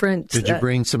of different... Did you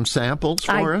bring some samples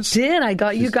for us? I did. I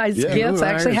got you guys gifts.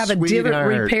 I actually have a divot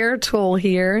repair tool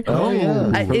here. Oh,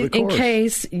 yeah. In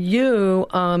case you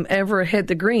ever hit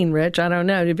the green, Rich. I don't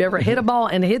know. Have you ever hit a ball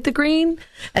and hit the green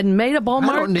and made a ball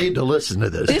mark? I don't need to listen to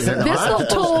this. This little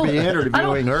tool... To be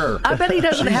interviewing her. I bet he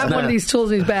doesn't have one of these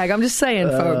tools in his bag. I'm just saying,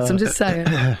 folks. I'm just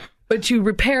saying. But you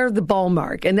repair the ball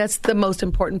mark, and that's the most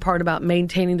important part about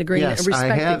maintaining the green. Yes, and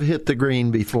respecting. I have hit the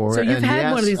green before. So you've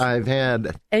had one of these. I've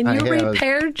had. And you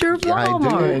repaired your ball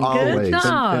mark. Always. Good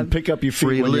job. And pick up your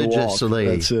feet when you walk.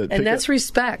 That's it. And that's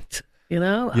respect.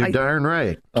 You're darn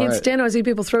right. Can't stand when I see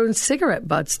people throwing cigarette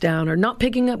butts down or not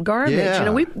picking up garbage.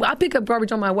 Yeah. I pick up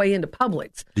garbage on my way into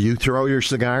Publix. Do you throw your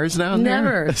cigars down there?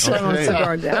 Never throw a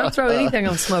cigar down. I don't throw anything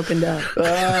I'm smoking down. All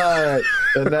right.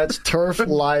 And that's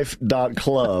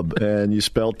turflife.club. And you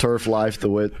spell Turf Life the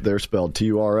way they're spelled,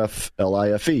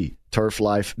 TURFLIFE.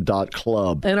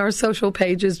 turflife.club. And our social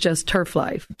page is just Turf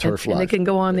Life. Turf Life. And they can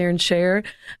go on there and share.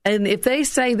 And if they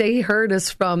say they heard us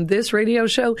from this radio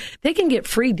show, they can get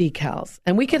free decals.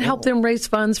 And we can help them raise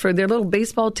funds for their little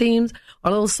baseball teams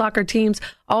or little soccer teams.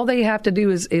 All they have to do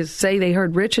is say they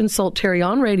heard Rich insult Terry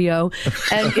on radio,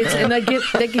 and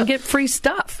they can get free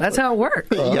stuff. That's how it works.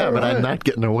 Yeah, but I'm not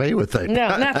getting away with it.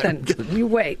 No, nothing. You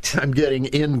wait. I'm getting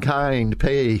in-kind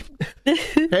pay.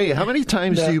 Hey, how many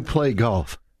times do you play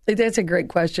golf? That's a great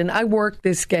question. I work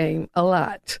this game a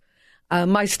lot.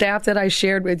 My staff that I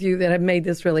shared with you that have made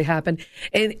this really happen.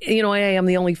 And, I am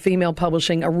the only female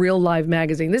publishing a real live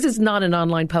magazine. This is not an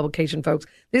online publication, folks.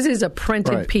 This is a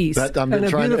printed piece. I've been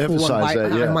trying to emphasize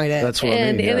that. Yeah, that's what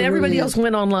I mean. And everybody else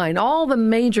went online. All the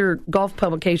major golf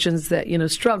publications that,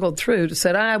 struggled through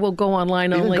said, I will go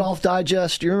online Even only. Golf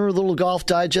Digest. Do you remember the little Golf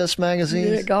Digest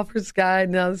magazines? Yeah, Golfer's Guide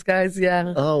and those guys,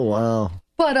 yeah. Oh, wow.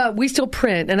 But we still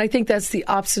print, and I think that's the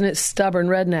obstinate, stubborn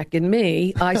redneck in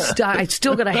me. I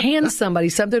still got to hand somebody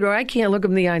something, or I can't look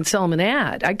them in the eye and sell them an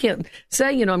ad. I can't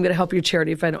say, I'm going to help your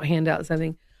charity if I don't hand out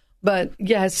something. But,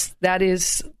 yes, that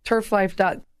is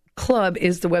turflife.club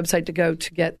is the website to go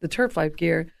to get the Turf Life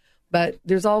gear. But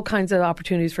there's all kinds of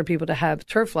opportunities for people to have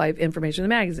Turf Life information in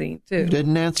the magazine, too. You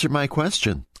didn't answer my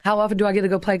question. How often do I get to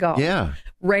go play golf? Yeah.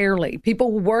 Rarely.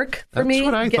 People work for me,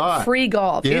 what I get thought. free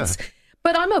golf. Yeah.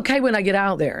 But I'm okay when I get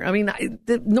out there. I mean,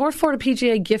 the North Florida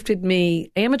PGA gifted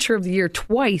me Amateur of the Year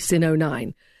twice in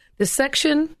 2009. The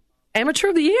section, Amateur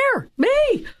of the Year,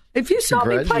 me. If you saw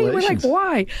me play, you were like,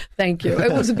 why? Thank you.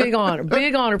 It was a big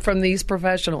honor from these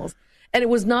professionals. And it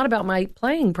was not about my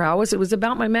playing prowess. It was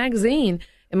about my magazine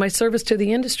and my service to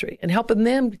the industry and helping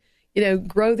them,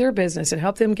 grow their business and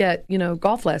help them get,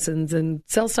 golf lessons and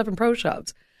sell stuff in pro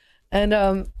shops. And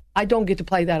I don't get to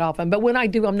play that often. But when I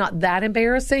do, I'm not that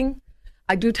embarrassing.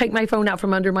 I do take my phone out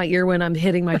from under my ear when I'm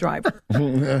hitting my driver.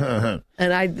 and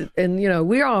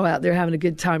we're all out there having a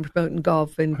good time promoting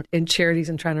golf and charities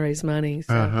and trying to raise money.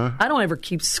 So I don't ever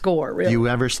keep score, really. Do you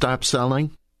ever stop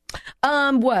selling?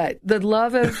 What? The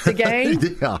love of the game?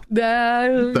 Yeah.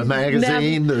 The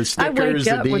magazine, the stickers,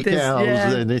 the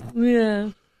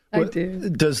decals. I do.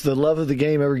 Does the love of the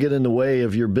game ever get in the way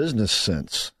of your business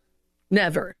sense?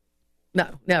 Never. No,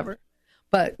 never.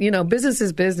 But, business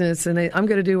is business, and I'm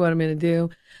going to do what I'm going to do.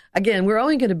 Again, we're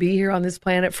only going to be here on this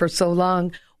planet for so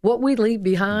long. What we leave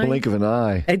behind. Blink of an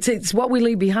eye. It's what we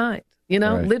leave behind.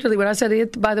 Right. Literally, when I said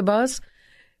hit by the bus,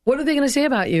 what are they going to say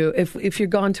about you if you're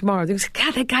gone tomorrow? They say,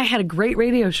 God, that guy had a great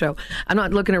radio show. I'm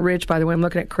not looking at Rich, by the way. I'm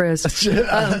looking at Chris.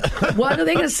 What are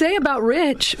they going to say about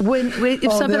Rich if something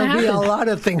happens? There'll be a lot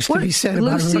of things to be said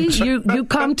about Rich. Lucy, you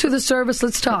come to the service.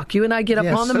 Let's talk. You and I get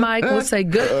up on the mic. We'll say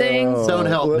good things. Don't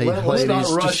help me, let's not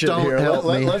rush it here.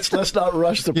 Let's not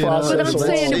rush the process. But I'm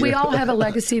saying we all have a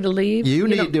legacy to leave. You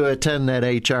need to attend that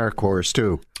HR course,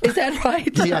 too. Is that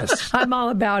right? Yes. I'm all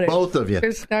about it. Both of you.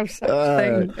 There's no such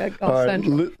thing at Golf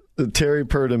Central. Terry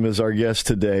Purdom is our guest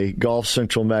today. Golf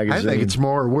Central Magazine. I think it's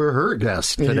more we're her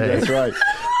guest today. That's right.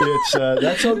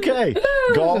 That's okay.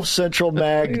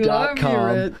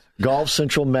 GolfCentralMag.com.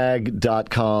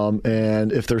 GolfCentralMag.com.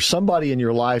 And if there's somebody in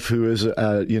your life who is,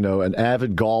 an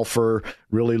avid golfer,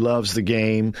 really loves the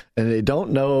game, and they don't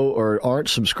know or aren't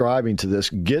subscribing to this,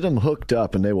 get them hooked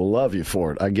up, and they will love you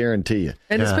for it. I guarantee you.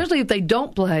 And especially if they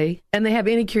don't play and they have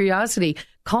any curiosity,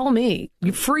 call me.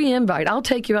 Free invite. I'll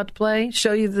take you out to play,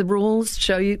 show you the rules,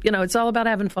 show you, it's all about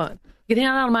having fun. Get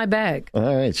out of my bag. All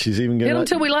right. She's even getting get them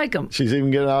until we like them. She's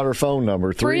even getting out her phone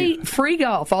number. Free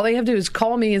golf. All they have to do is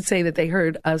call me and say that they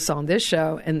heard us on this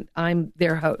show, and I'm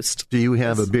their host. Do you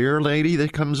have a beer lady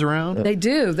that comes around? They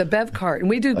do, the Bev Cart. And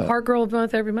we do Park Girl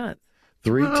Month every month.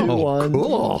 321.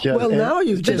 Cool. Yeah, well, now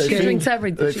you've just drinks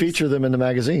everything. They feature them in the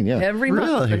magazine, every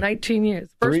month for 19 years.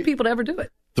 First people to ever do it.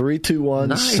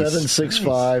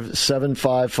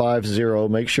 321-765-7550.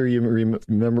 Make sure you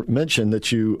mention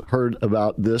that you heard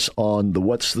about this on the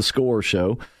What's the Score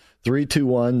show.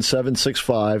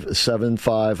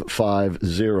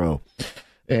 321-765-7550.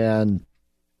 And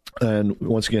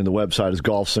once again, the website is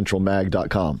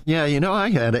golfcentralmag.com. Yeah, I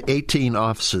had 18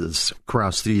 offices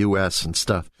across the U.S. and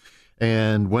stuff.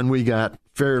 And when we got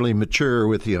fairly mature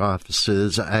with the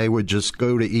offices, I would just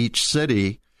go to each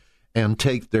city and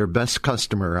take their best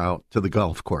customer out to the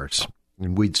golf course.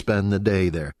 And we'd spend the day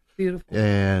there. Beautiful.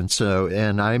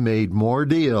 And I made more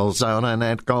deals out on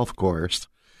that golf course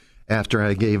after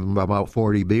I gave them about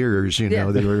 40 beers. They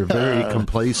were very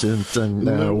complacent and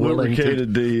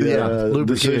lubricated the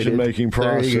decision-making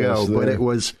process. There you go.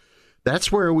 But that's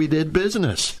where we did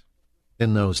business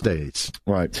in those days.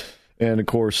 Right. And, of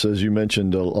course, as you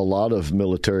mentioned, a lot of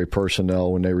military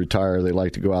personnel, when they retire, they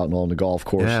like to go out and on the golf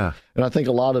course. Yeah. And I think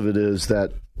a lot of it is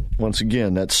that, once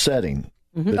again, that setting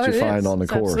that you find on the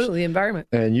course. Absolutely, the environment.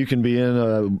 And you can be in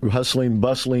a hustling,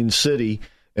 bustling city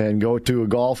and go to a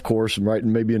golf course and right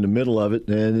maybe in the middle of it,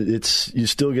 and you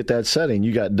still get that setting.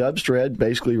 You got Dubstred,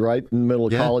 basically right in the middle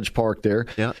of College Park there.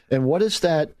 Yeah. And what is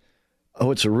that?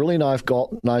 Oh, it's a really nice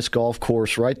golf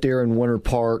course right there in Winter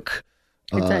Park.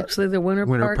 It's actually the Winter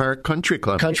Park Country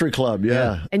Club. Country Club,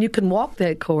 yeah. And you can walk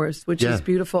that course, which is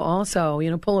beautiful also.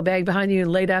 Pull a bag behind you in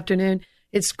late afternoon.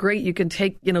 It's great. You can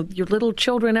take, your little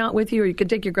children out with you, or you can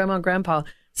take your grandma and grandpa.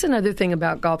 It's another thing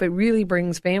about golf. It really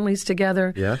brings families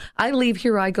together. Yeah. I leave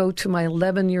here, I go to my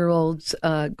 11-year-old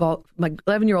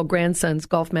grandson's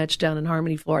golf match down in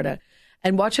Harmony, Florida.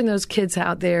 And watching those kids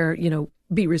out there,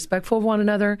 be respectful of one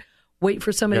another, wait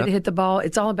for somebody to hit the ball.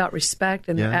 It's all about respect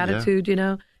and their attitude,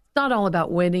 It's not all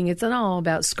about winning. It's not all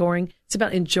about scoring. It's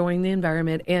about enjoying the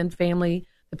environment and family,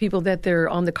 the people that they're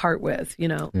on the cart with,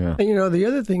 Yeah. And, the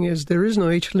other thing is there is no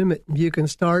age limit. You can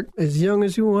start as young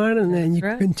as you want, and then you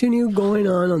continue going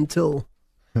on until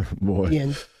the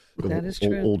end. That is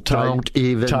true. Old Don't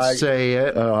even say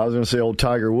it. I was going to say old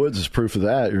Tiger Woods is proof of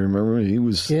that. You remember? He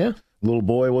was... Little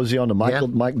boy, was he on the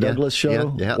Mike Douglas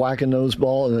show? Yeah. Whacking those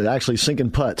balls and actually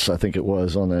sinking putts, I think it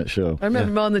was, on that show. I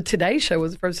remember him on the Today Show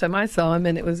was the first time I saw him,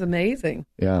 and it was amazing.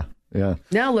 Yeah.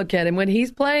 Now look at him. When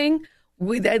he's playing,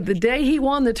 the day he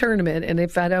won the tournament, and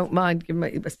if I don't mind giving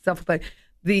myself a play,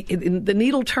 the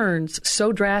needle turns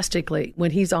so drastically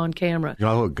when he's on camera.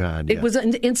 Oh, God. It was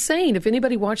insane. If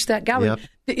anybody watched that gallery,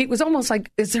 it was almost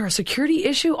like, is there a security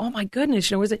issue? Oh, my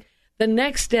goodness. Was it the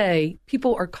next day?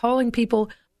 People are calling people,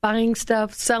 buying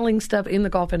stuff, selling stuff in the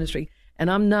golf industry. And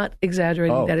I'm not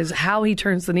exaggerating. Oh. That is how he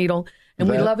turns the needle. And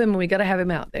we love him, and we got to have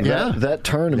him out there. Yeah, that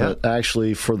tournament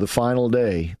actually for the final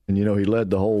day, and he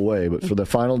led the whole way, but for the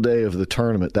final day of the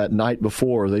tournament, that night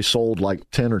before, they sold like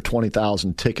 10 or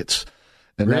 20,000 tickets.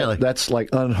 And really? That's like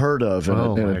unheard of in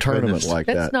a tournament like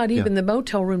that. That's not even the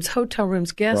motel rooms, hotel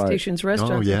rooms, gas stations,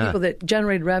 restaurants, the people that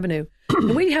generate revenue.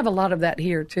 And we have a lot of that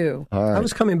here, too. Right. I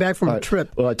was coming back from a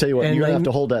trip. Well, I tell you what, you're going to have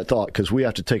to hold that thought because we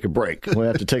have to take a break. We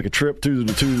have to take a trip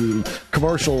to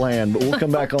commercial land, but we'll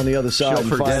come back on the other side and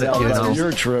find out about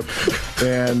your trip.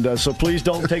 And so please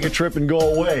don't take a trip and go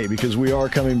away because we are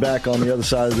coming back on the other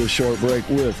side of this short break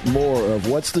with more of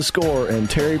What's the Score and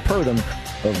Terry Purdom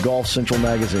of Golf Central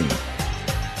Magazine.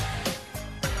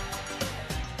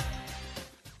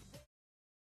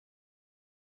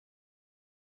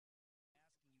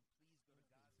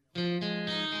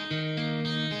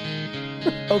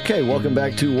 Okay, welcome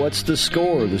back to What's the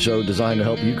Score, the show designed to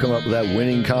help you come up with that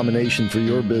winning combination for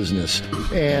your business.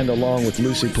 And along with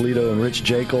Lucy Polito and Rich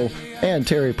Jekyll and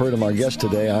Terry Purdom, our guest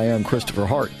today, I am Christopher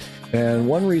Hart. And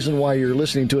one reason why you're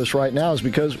listening to us right now is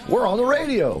because we're on the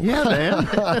radio. Yeah, man.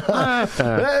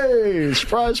 Hey,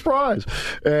 surprise, surprise.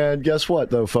 And guess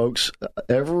what, though, folks?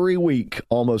 Every week,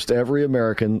 almost every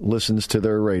American listens to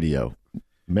their radio.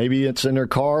 Maybe it's in their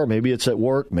car, maybe it's at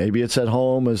work, maybe it's at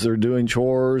home as they're doing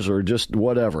chores or just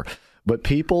whatever. But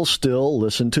people still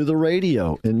listen to the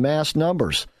radio in mass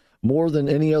numbers, more than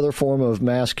any other form of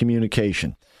mass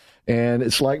communication. And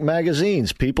it's like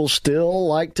magazines. People still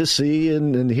like to see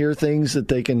and hear things that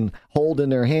they can hold in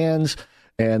their hands,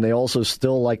 and they also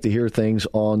still like to hear things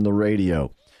on the radio.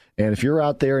 And if you're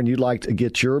out there and you'd like to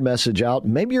get your message out,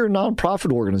 maybe you're a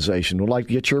nonprofit organization would like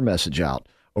to get your message out.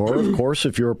 Or, of course,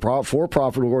 if you're a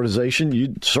for-profit organization,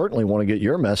 you certainly want to get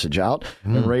your message out,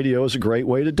 and radio is a great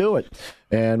way to do it.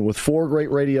 And with 4 great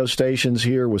radio stations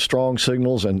here with strong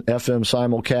signals and FM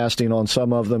simulcasting on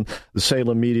some of them, the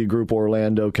Salem Media Group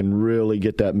Orlando can really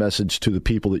get that message to the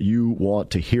people that you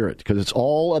want to hear it, because it's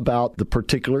all about the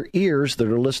particular ears that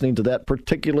are listening to that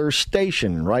particular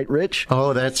station. Right, Rich?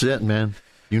 Oh, that's it, man.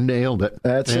 You nailed it.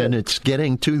 And it's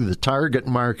getting to the target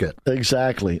market.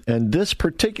 Exactly. And this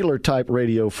particular type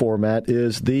radio format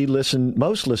is the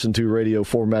most listened to radio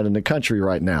format in the country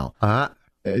right now.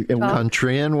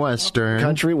 Country and Western.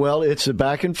 Country, well, it's a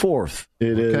back and forth.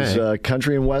 It is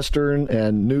country and Western,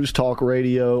 and news talk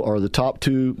radio are the top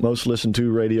 2 most listened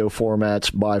to radio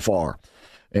formats by far.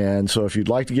 And so if you'd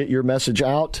like to get your message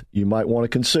out, you might want to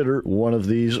consider one of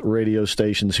these radio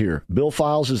stations here. Bill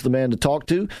Files is the man to talk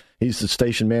to. He's the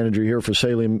station manager here for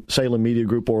Salem Media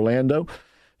Group Orlando.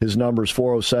 His number is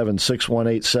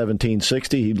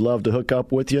 407-618-1760. He'd love to hook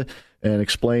up with you and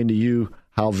explain to you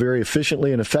how very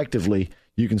efficiently and effectively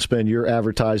you can spend your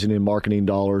advertising and marketing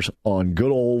dollars on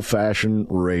good old-fashioned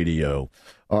radio.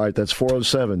 All right, that's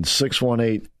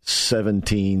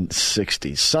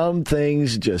 407-618-1760. Some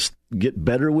things just get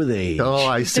better with age. Oh,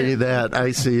 I see that.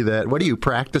 What do you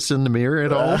practice in the mirror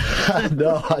at all?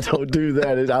 No, I don't do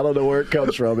that. I don't know where it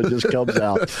comes from. It just comes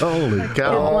out. Holy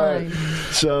cow.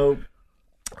 So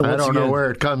I don't know where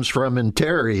it comes from in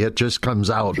Terry. It just comes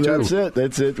out, too.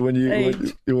 That's it. When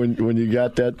you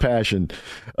got that passion,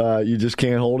 you just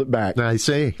can't hold it back. I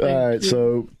see. All right,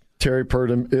 so Terry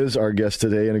Purdom is our guest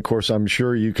today, and of course, I'm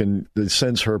sure you can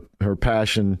sense her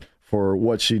passion for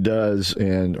what she does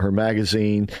and her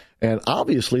magazine. And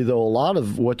obviously, though, a lot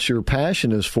of what your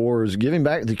passion is for is giving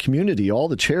back to the community, all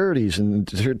the charities and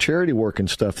charity work and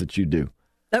stuff that you do.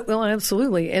 Well,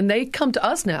 absolutely. And they come to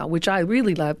us now, which I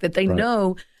really love, that they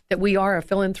know that we are a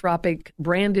philanthropic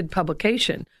branded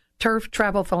publication, Turf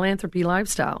Travel Philanthropy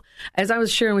Lifestyle. As I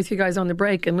was sharing with you guys on the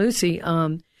break, and Lucy,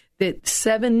 that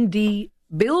 $70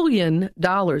 billion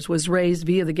was raised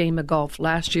via the game of golf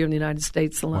last year in the United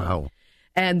States alone. Wow.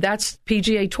 And that's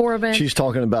PGA Tour events. She's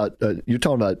talking about, you're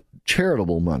talking about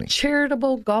charitable money.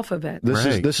 Charitable golf events.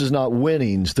 This is not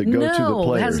winnings that go to the players.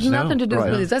 No, it has nothing to do with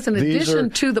winnings. That's in addition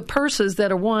to the purses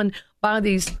that are won by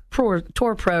these tour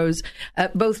pros,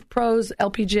 both pros,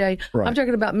 LPGA. Right. I'm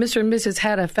talking about Mr. and Mrs.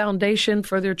 had a foundation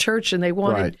for their church, and they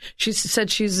wanted, right. She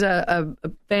said she's a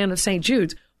fan of St.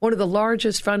 Jude's, one of the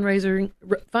largest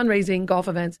fundraising golf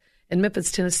events in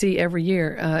Memphis, Tennessee every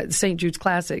year, the St. Jude's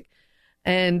Classic.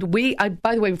 And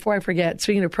by the way, before I forget,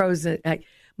 speaking of pros,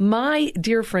 my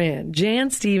dear friend, Jan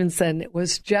Stevenson,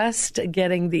 was just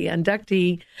getting the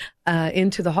inductee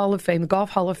into the Hall of Fame, the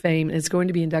Golf Hall of Fame, is going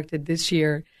to be inducted this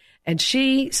year. And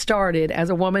she started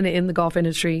as a woman in the golf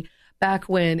industry back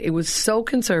when it was so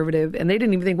conservative, and they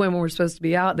didn't even think women were supposed to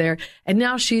be out there. And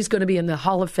now she's going to be in the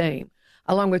Hall of Fame,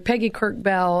 along with Peggy Kirk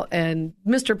Bell and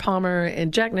Mr. Palmer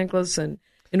and Jack Nicklaus and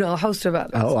a host of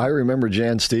others. Oh, I remember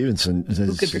Jan Stevenson.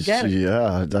 Who could forget it?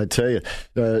 Yeah, I tell you,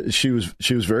 she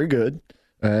was very good.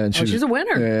 And she's a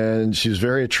winner, and she's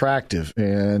very attractive,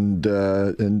 and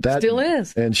that still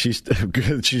is, and she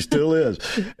still is,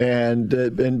 but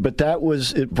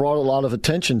it brought a lot of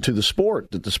attention to the sport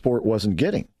that the sport wasn't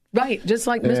getting. Right, just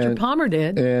like Mr. Palmer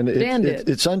did, and Dan did.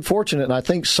 It's unfortunate, and I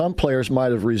think some players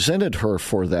might have resented her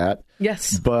for that.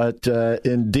 Yes, but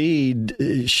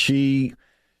indeed, she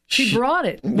brought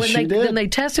it when they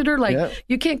tested her.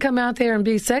 You can't come out there and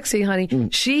be sexy, honey.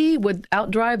 She would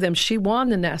outdrive them. She won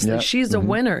the Nestle. She's a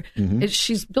winner.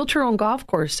 She's built her own golf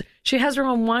course. She has her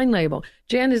own wine label.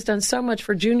 Jan has done so much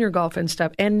for junior golf and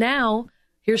stuff. And now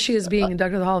here she is being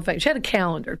inducted to the Hall of Fame. She had a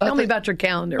calendar. Tell me about your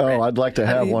calendar. Oh, I'd like to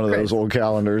have one of those old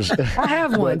calendars. I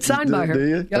have one signed by her. Do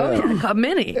you? Oh, yeah, a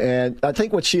mini. And I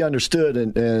think what she understood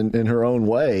in her own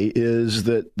way is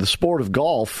that the sport of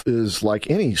golf is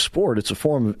like any sport. It's a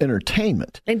form of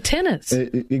entertainment. And tennis.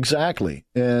 Exactly.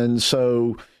 And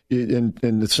so in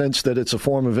the sense that it's a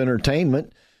form of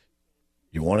entertainment,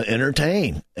 you want to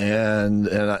entertain. And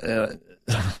am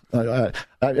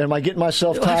I getting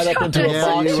myself tied up into a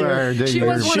box here? She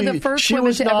was one of the first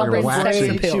women to ever bring sex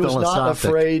appeal. She was not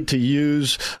afraid to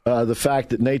use the fact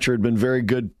that nature had been very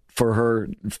good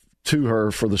to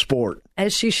her for the sport.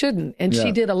 As she shouldn't. And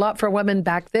she did a lot for women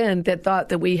back then that thought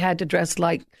that we had to dress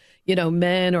like,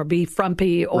 men or be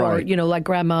frumpy or, like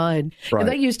grandma. And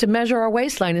they used to measure our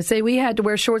waistline and say we had to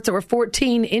wear shorts that were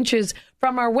 14 inches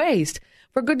from our waist.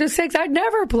 For goodness sakes, I'd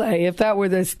never play if that were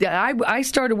this. I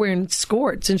started wearing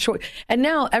skirts and shorts. And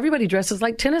now everybody dresses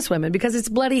like tennis women because it's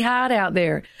bloody hot out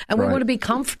there. And we want to be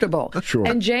comfortable. Sure.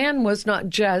 And Jan was not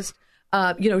just,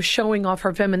 showing off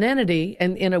her femininity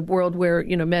and in a world where,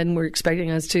 men were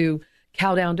expecting us to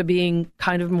cow down to being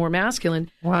kind of more masculine.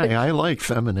 Why? I like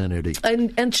femininity.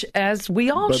 And as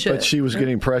we all should. But she was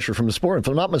getting pressure from the sport. If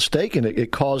I'm not mistaken,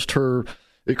 it caused her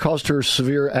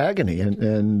severe agony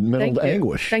and mental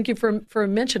anguish. Thank you for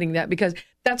mentioning that, because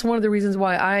that's one of the reasons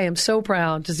why I am so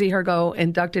proud to see her go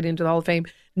inducted into the Hall of Fame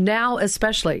now,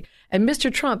 especially. And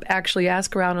Mr. Trump actually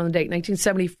asked her out on the date,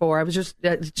 1974. I was just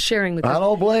sharing with. I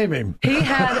don't blame him.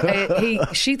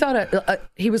 She thought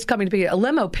he was coming to be a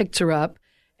limo, picked her up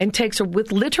and takes her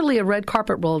with literally a red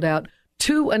carpet rolled out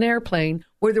to an airplane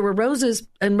where there were roses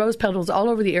and rose petals all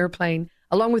over the airplane,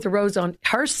 along with the rose on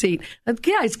her seat. The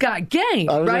guy's got game,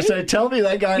 I was right? going to say, tell me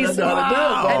that guy doesn't know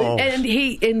how to do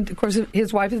it. And of course,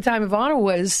 his wife at the time, Ivana,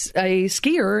 was a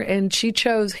skier, and she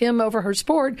chose him over her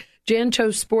sport. Jan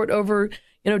chose sport over,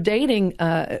 dating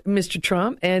Mr.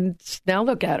 Trump, and now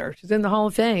look at her. She's in the Hall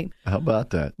of Fame. How about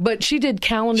that? But she did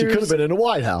calendars. She could have been in the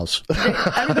White House.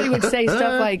 Everybody would say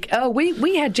stuff like, oh,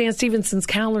 we had Jan Stevenson's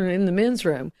calendar in the men's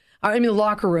room. The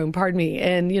locker room, pardon me.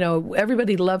 And,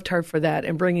 everybody loved her for that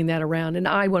and bringing that around. And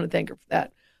I want to thank her for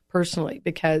that personally,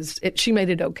 because she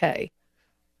made it okay.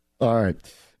 All right.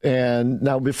 And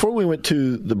now, before we went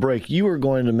to the break, you were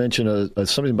going to mention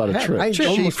something about a trip.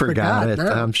 She forgot it.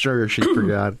 No. I'm sure she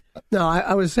forgot. No,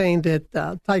 I was saying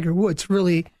that Tiger Woods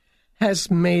really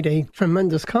has made a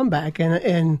tremendous comeback.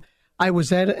 And I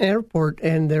was at an airport,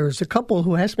 and there was a couple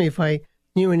who asked me if I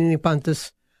knew anything about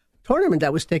this tournament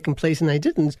that was taking place, and I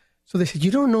didn't. So they said,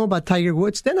 you don't know about Tiger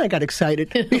Woods? Then I got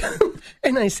excited.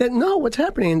 And I said, no, what's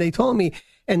happening? And they told me.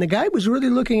 And the guy was really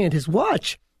looking at his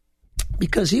watch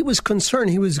because he was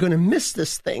concerned he was going to miss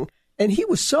this thing. And he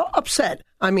was so upset.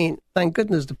 Thank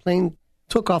goodness the plane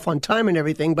took off on time and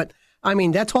everything. But,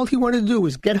 that's all he wanted to do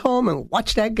was get home and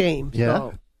watch that game. Yeah.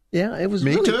 So, yeah, it was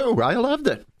Me really, too. I loved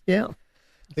it. Yeah.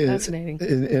 Fascinating.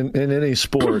 In any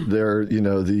sport, there are,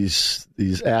 these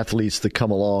athletes that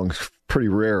come along pretty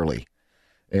rarely.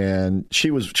 And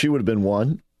she would have been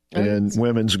one in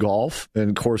women's golf,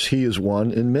 and of course he is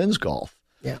one in men's golf.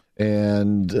 Yeah.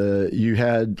 And you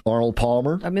had Arnold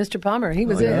Palmer. Mr. Palmer, he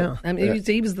was in.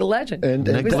 He was the legend. And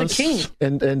he was the king.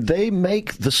 And they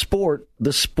make the sport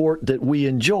that we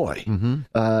enjoy. Mm-hmm.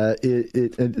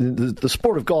 The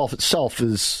sport of golf itself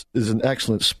is an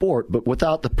excellent sport, but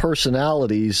without the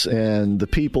personalities and the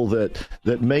people that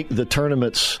make the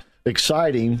tournaments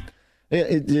exciting,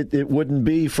 it wouldn't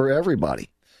be for everybody.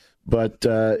 But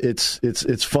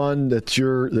it's fun that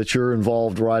you're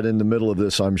involved right in the middle of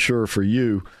this. I'm sure for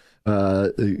you,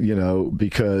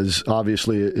 because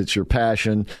obviously it's your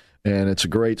passion and it's a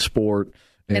great sport,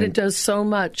 And it does so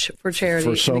much for charity.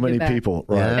 For so many people,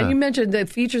 right. Yeah. And you mentioned the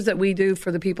features that we do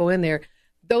for the people in there.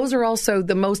 Those are also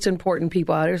the most important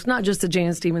people out there. It's not just the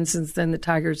Jan Stevensons and the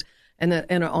Tigers and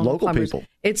our local plumbers. People.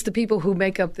 It's the people who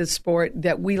make up this sport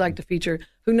that we like to feature,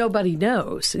 who nobody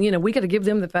knows. You know, we got to give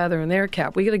them the feather in their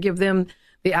cap. We got to give them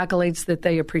the accolades that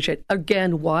they appreciate.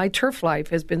 Again, why Turf Life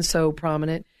has been so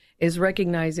prominent is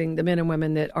recognizing the men and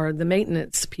women that are the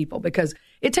maintenance people, because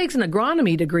it takes an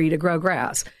agronomy degree to grow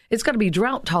grass. It's got to be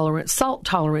drought tolerant, salt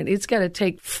tolerant. It's got to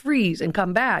take freeze and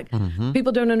come back. Mm-hmm.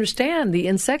 People don't understand the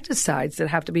insecticides that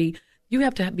have to be. You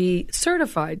have to be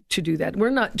certified to do that.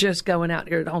 We're not just going out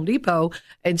here at Home Depot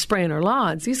and spraying our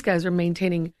lawns. These guys are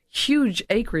maintaining huge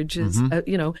acreages,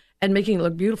 and making it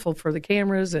look beautiful for the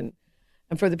cameras and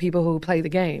for the people who play the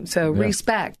game. So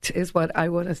respect is what I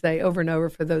want to say over and over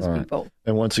for those people.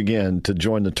 And once again, to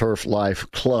join the Turf Life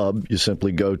Club, you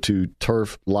simply go to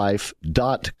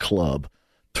turflife.club,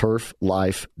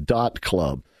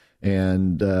 turflife.club.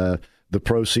 And the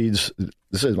proceeds,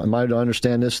 am I to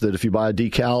understand this, that if you buy a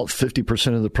decal,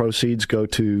 50% of the proceeds go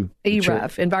to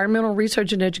EREF, Environmental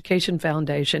Research and Education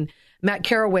Foundation. Matt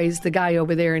Caraway's the guy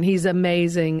over there, and he's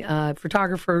amazing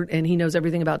photographer, and he knows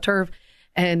everything about turf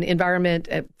and environment,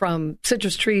 from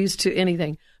citrus trees to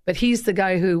anything. But he's the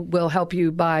guy who will help you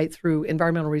buy through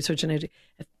environmental research and education.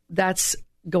 That's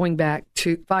going back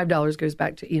to $5 goes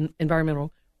back to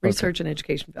Environmental Research and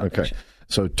Education Foundation. Okay.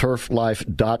 So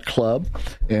turflife.club.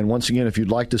 And once again, if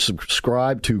you'd like to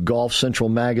subscribe to Golf Central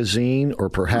Magazine, or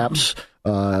perhaps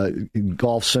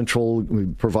Golf Central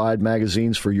provide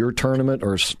magazines for your tournament,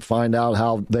 or find out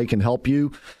how they can help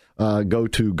you, go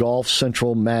to Golf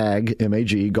Central Mag,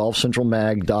 M-A-G,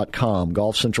 golfcentralmag.com,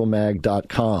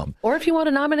 golfcentralmag.com. Or if you want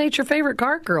to nominate your favorite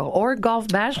cart girl or Golf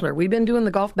Bachelor. We've been doing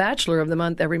the Golf Bachelor of the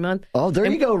month every month. Oh, there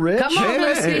you go, Rich. Come on,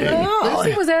 Lucy.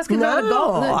 Lucy was asking about a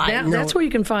golf. That's where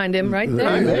you can find him, right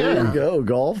there. There you go,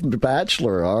 Golf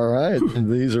Bachelor. All right.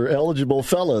 These are eligible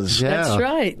fellas. Yeah. That's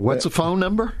right. What's the phone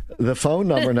number? The phone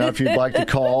number now, if you'd like to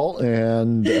call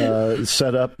and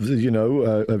set up,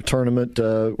 a tournament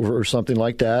or something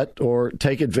like that, or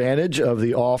take advantage of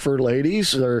the offer,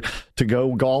 ladies, or to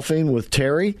go golfing with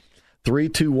Terry,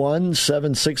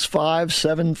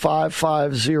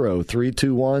 321-765-7550,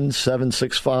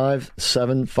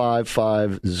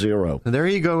 321-765-7550. And there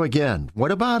you go again.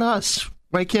 What about us?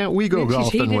 Why can't we go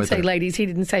golfing with He didn't say ladies. He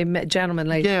didn't say gentlemen,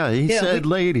 ladies. Yeah, he said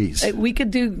ladies. We could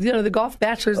do, the Golf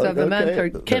Bachelors of the month, or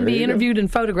can be interviewed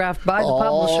and photographed by the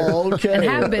publisher. Okay. And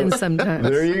have been sometimes.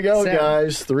 There you go,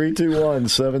 guys.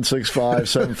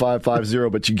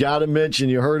 321-765-7550. But you got to mention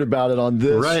you heard about it on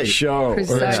this show.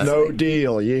 Precisely. Or it's no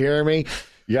deal. You hear me?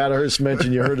 You got to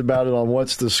mention you heard about it on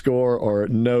What's the Score, or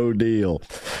no deal.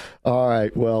 All right.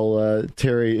 Well,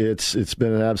 Terry, it's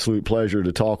been an absolute pleasure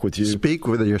to talk with you. Speak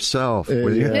with yourself.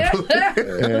 And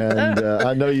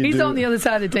I know you. He's on the other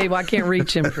side of the table. I can't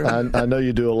reach him. I know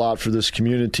you do a lot for this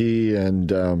community,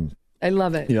 and I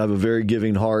love it. You have a very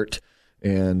giving heart,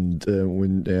 and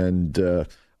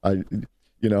I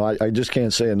just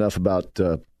can't say enough about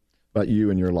you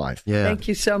and your life. Yeah. Thank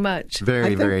you so much.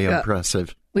 Very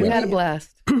impressive. We've had a blast.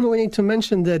 We need to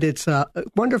mention that it's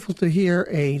wonderful to hear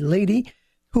a lady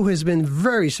who has been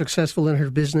very successful in her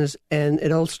business, and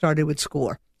it all started with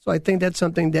SCORE. So I think that's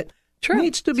something that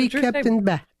needs to be kept in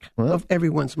back of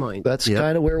everyone's mind. That's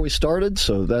kind of where we started,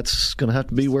 so that's going to have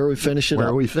to be where we finish it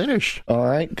Where we finish. All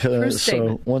right.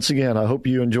 So once again, I hope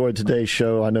you enjoyed today's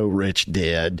show. I know Rich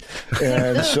did.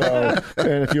 And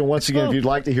if you'd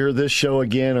like to hear this show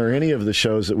again, or any of the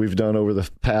shows that we've done over the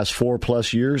past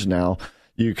 4+ years now,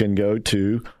 you can go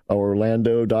to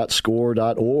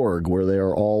orlando.score.org, where they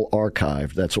are all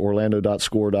archived. That's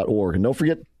orlando.score.org. And don't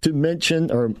forget to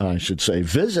mention, or I should say,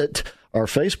 visit our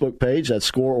Facebook page, that's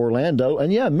Score Orlando.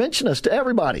 And mention us to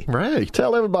everybody. Right.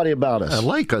 Tell everybody about us. I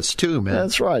like us too, man.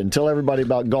 That's right. And tell everybody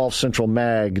about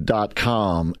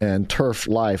golfcentralmag.com and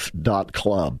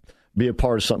turflife.club. Be a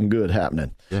part of something good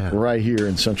happening right here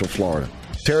in Central Florida.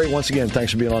 Terry, once again,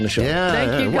 thanks for being on the show. Yeah,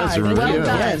 thank you, guys. Well done.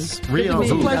 Yes, real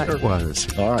pleasure. It was.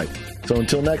 All right. So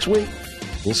until next week,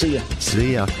 we'll see you.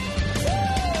 See ya.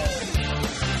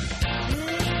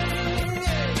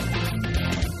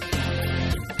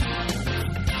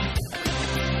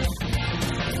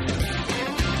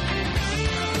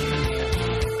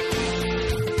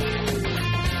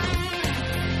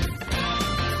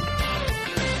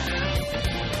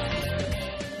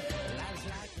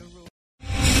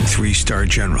 3-star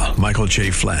general Michael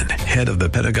J. Flynn, head of the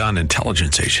Pentagon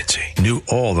Intelligence Agency, knew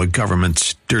all the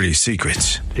government's dirty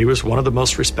secrets. He was one of the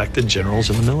most respected generals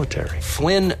in the military.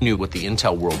 Flynn knew what the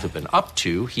intel world had been up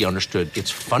to. He understood its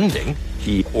funding.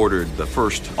 He ordered the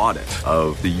first audit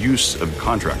of the use of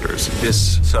contractors.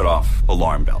 This set off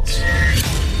alarm bells.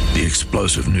 The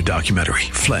explosive new documentary,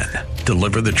 Flynn,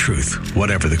 Deliver the Truth,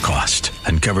 Whatever the Cost,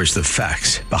 uncovers the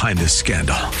facts behind this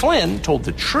scandal. Flynn told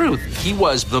the truth. He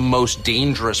was the most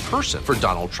dangerous person for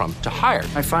Donald Trump to hire.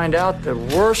 I find out the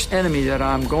worst enemy that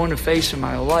I'm going to face in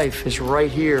my life is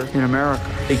right here in America.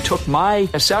 They took my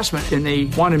assessment and they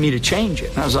wanted me to change it.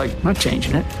 And I was like, I'm not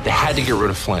changing it. They had to get rid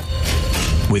of Flynn.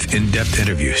 With in-depth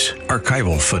interviews,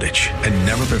 archival footage, and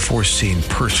never-before-seen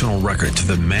personal records of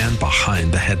the man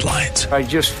behind the headlines. I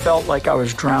just felt like I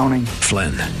was drowning.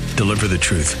 Flynn, Deliver the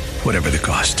Truth, Whatever the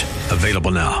Cost.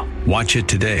 Available now. Watch it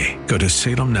today. Go to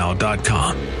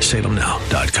salemnow.com.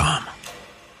 salemnow.com.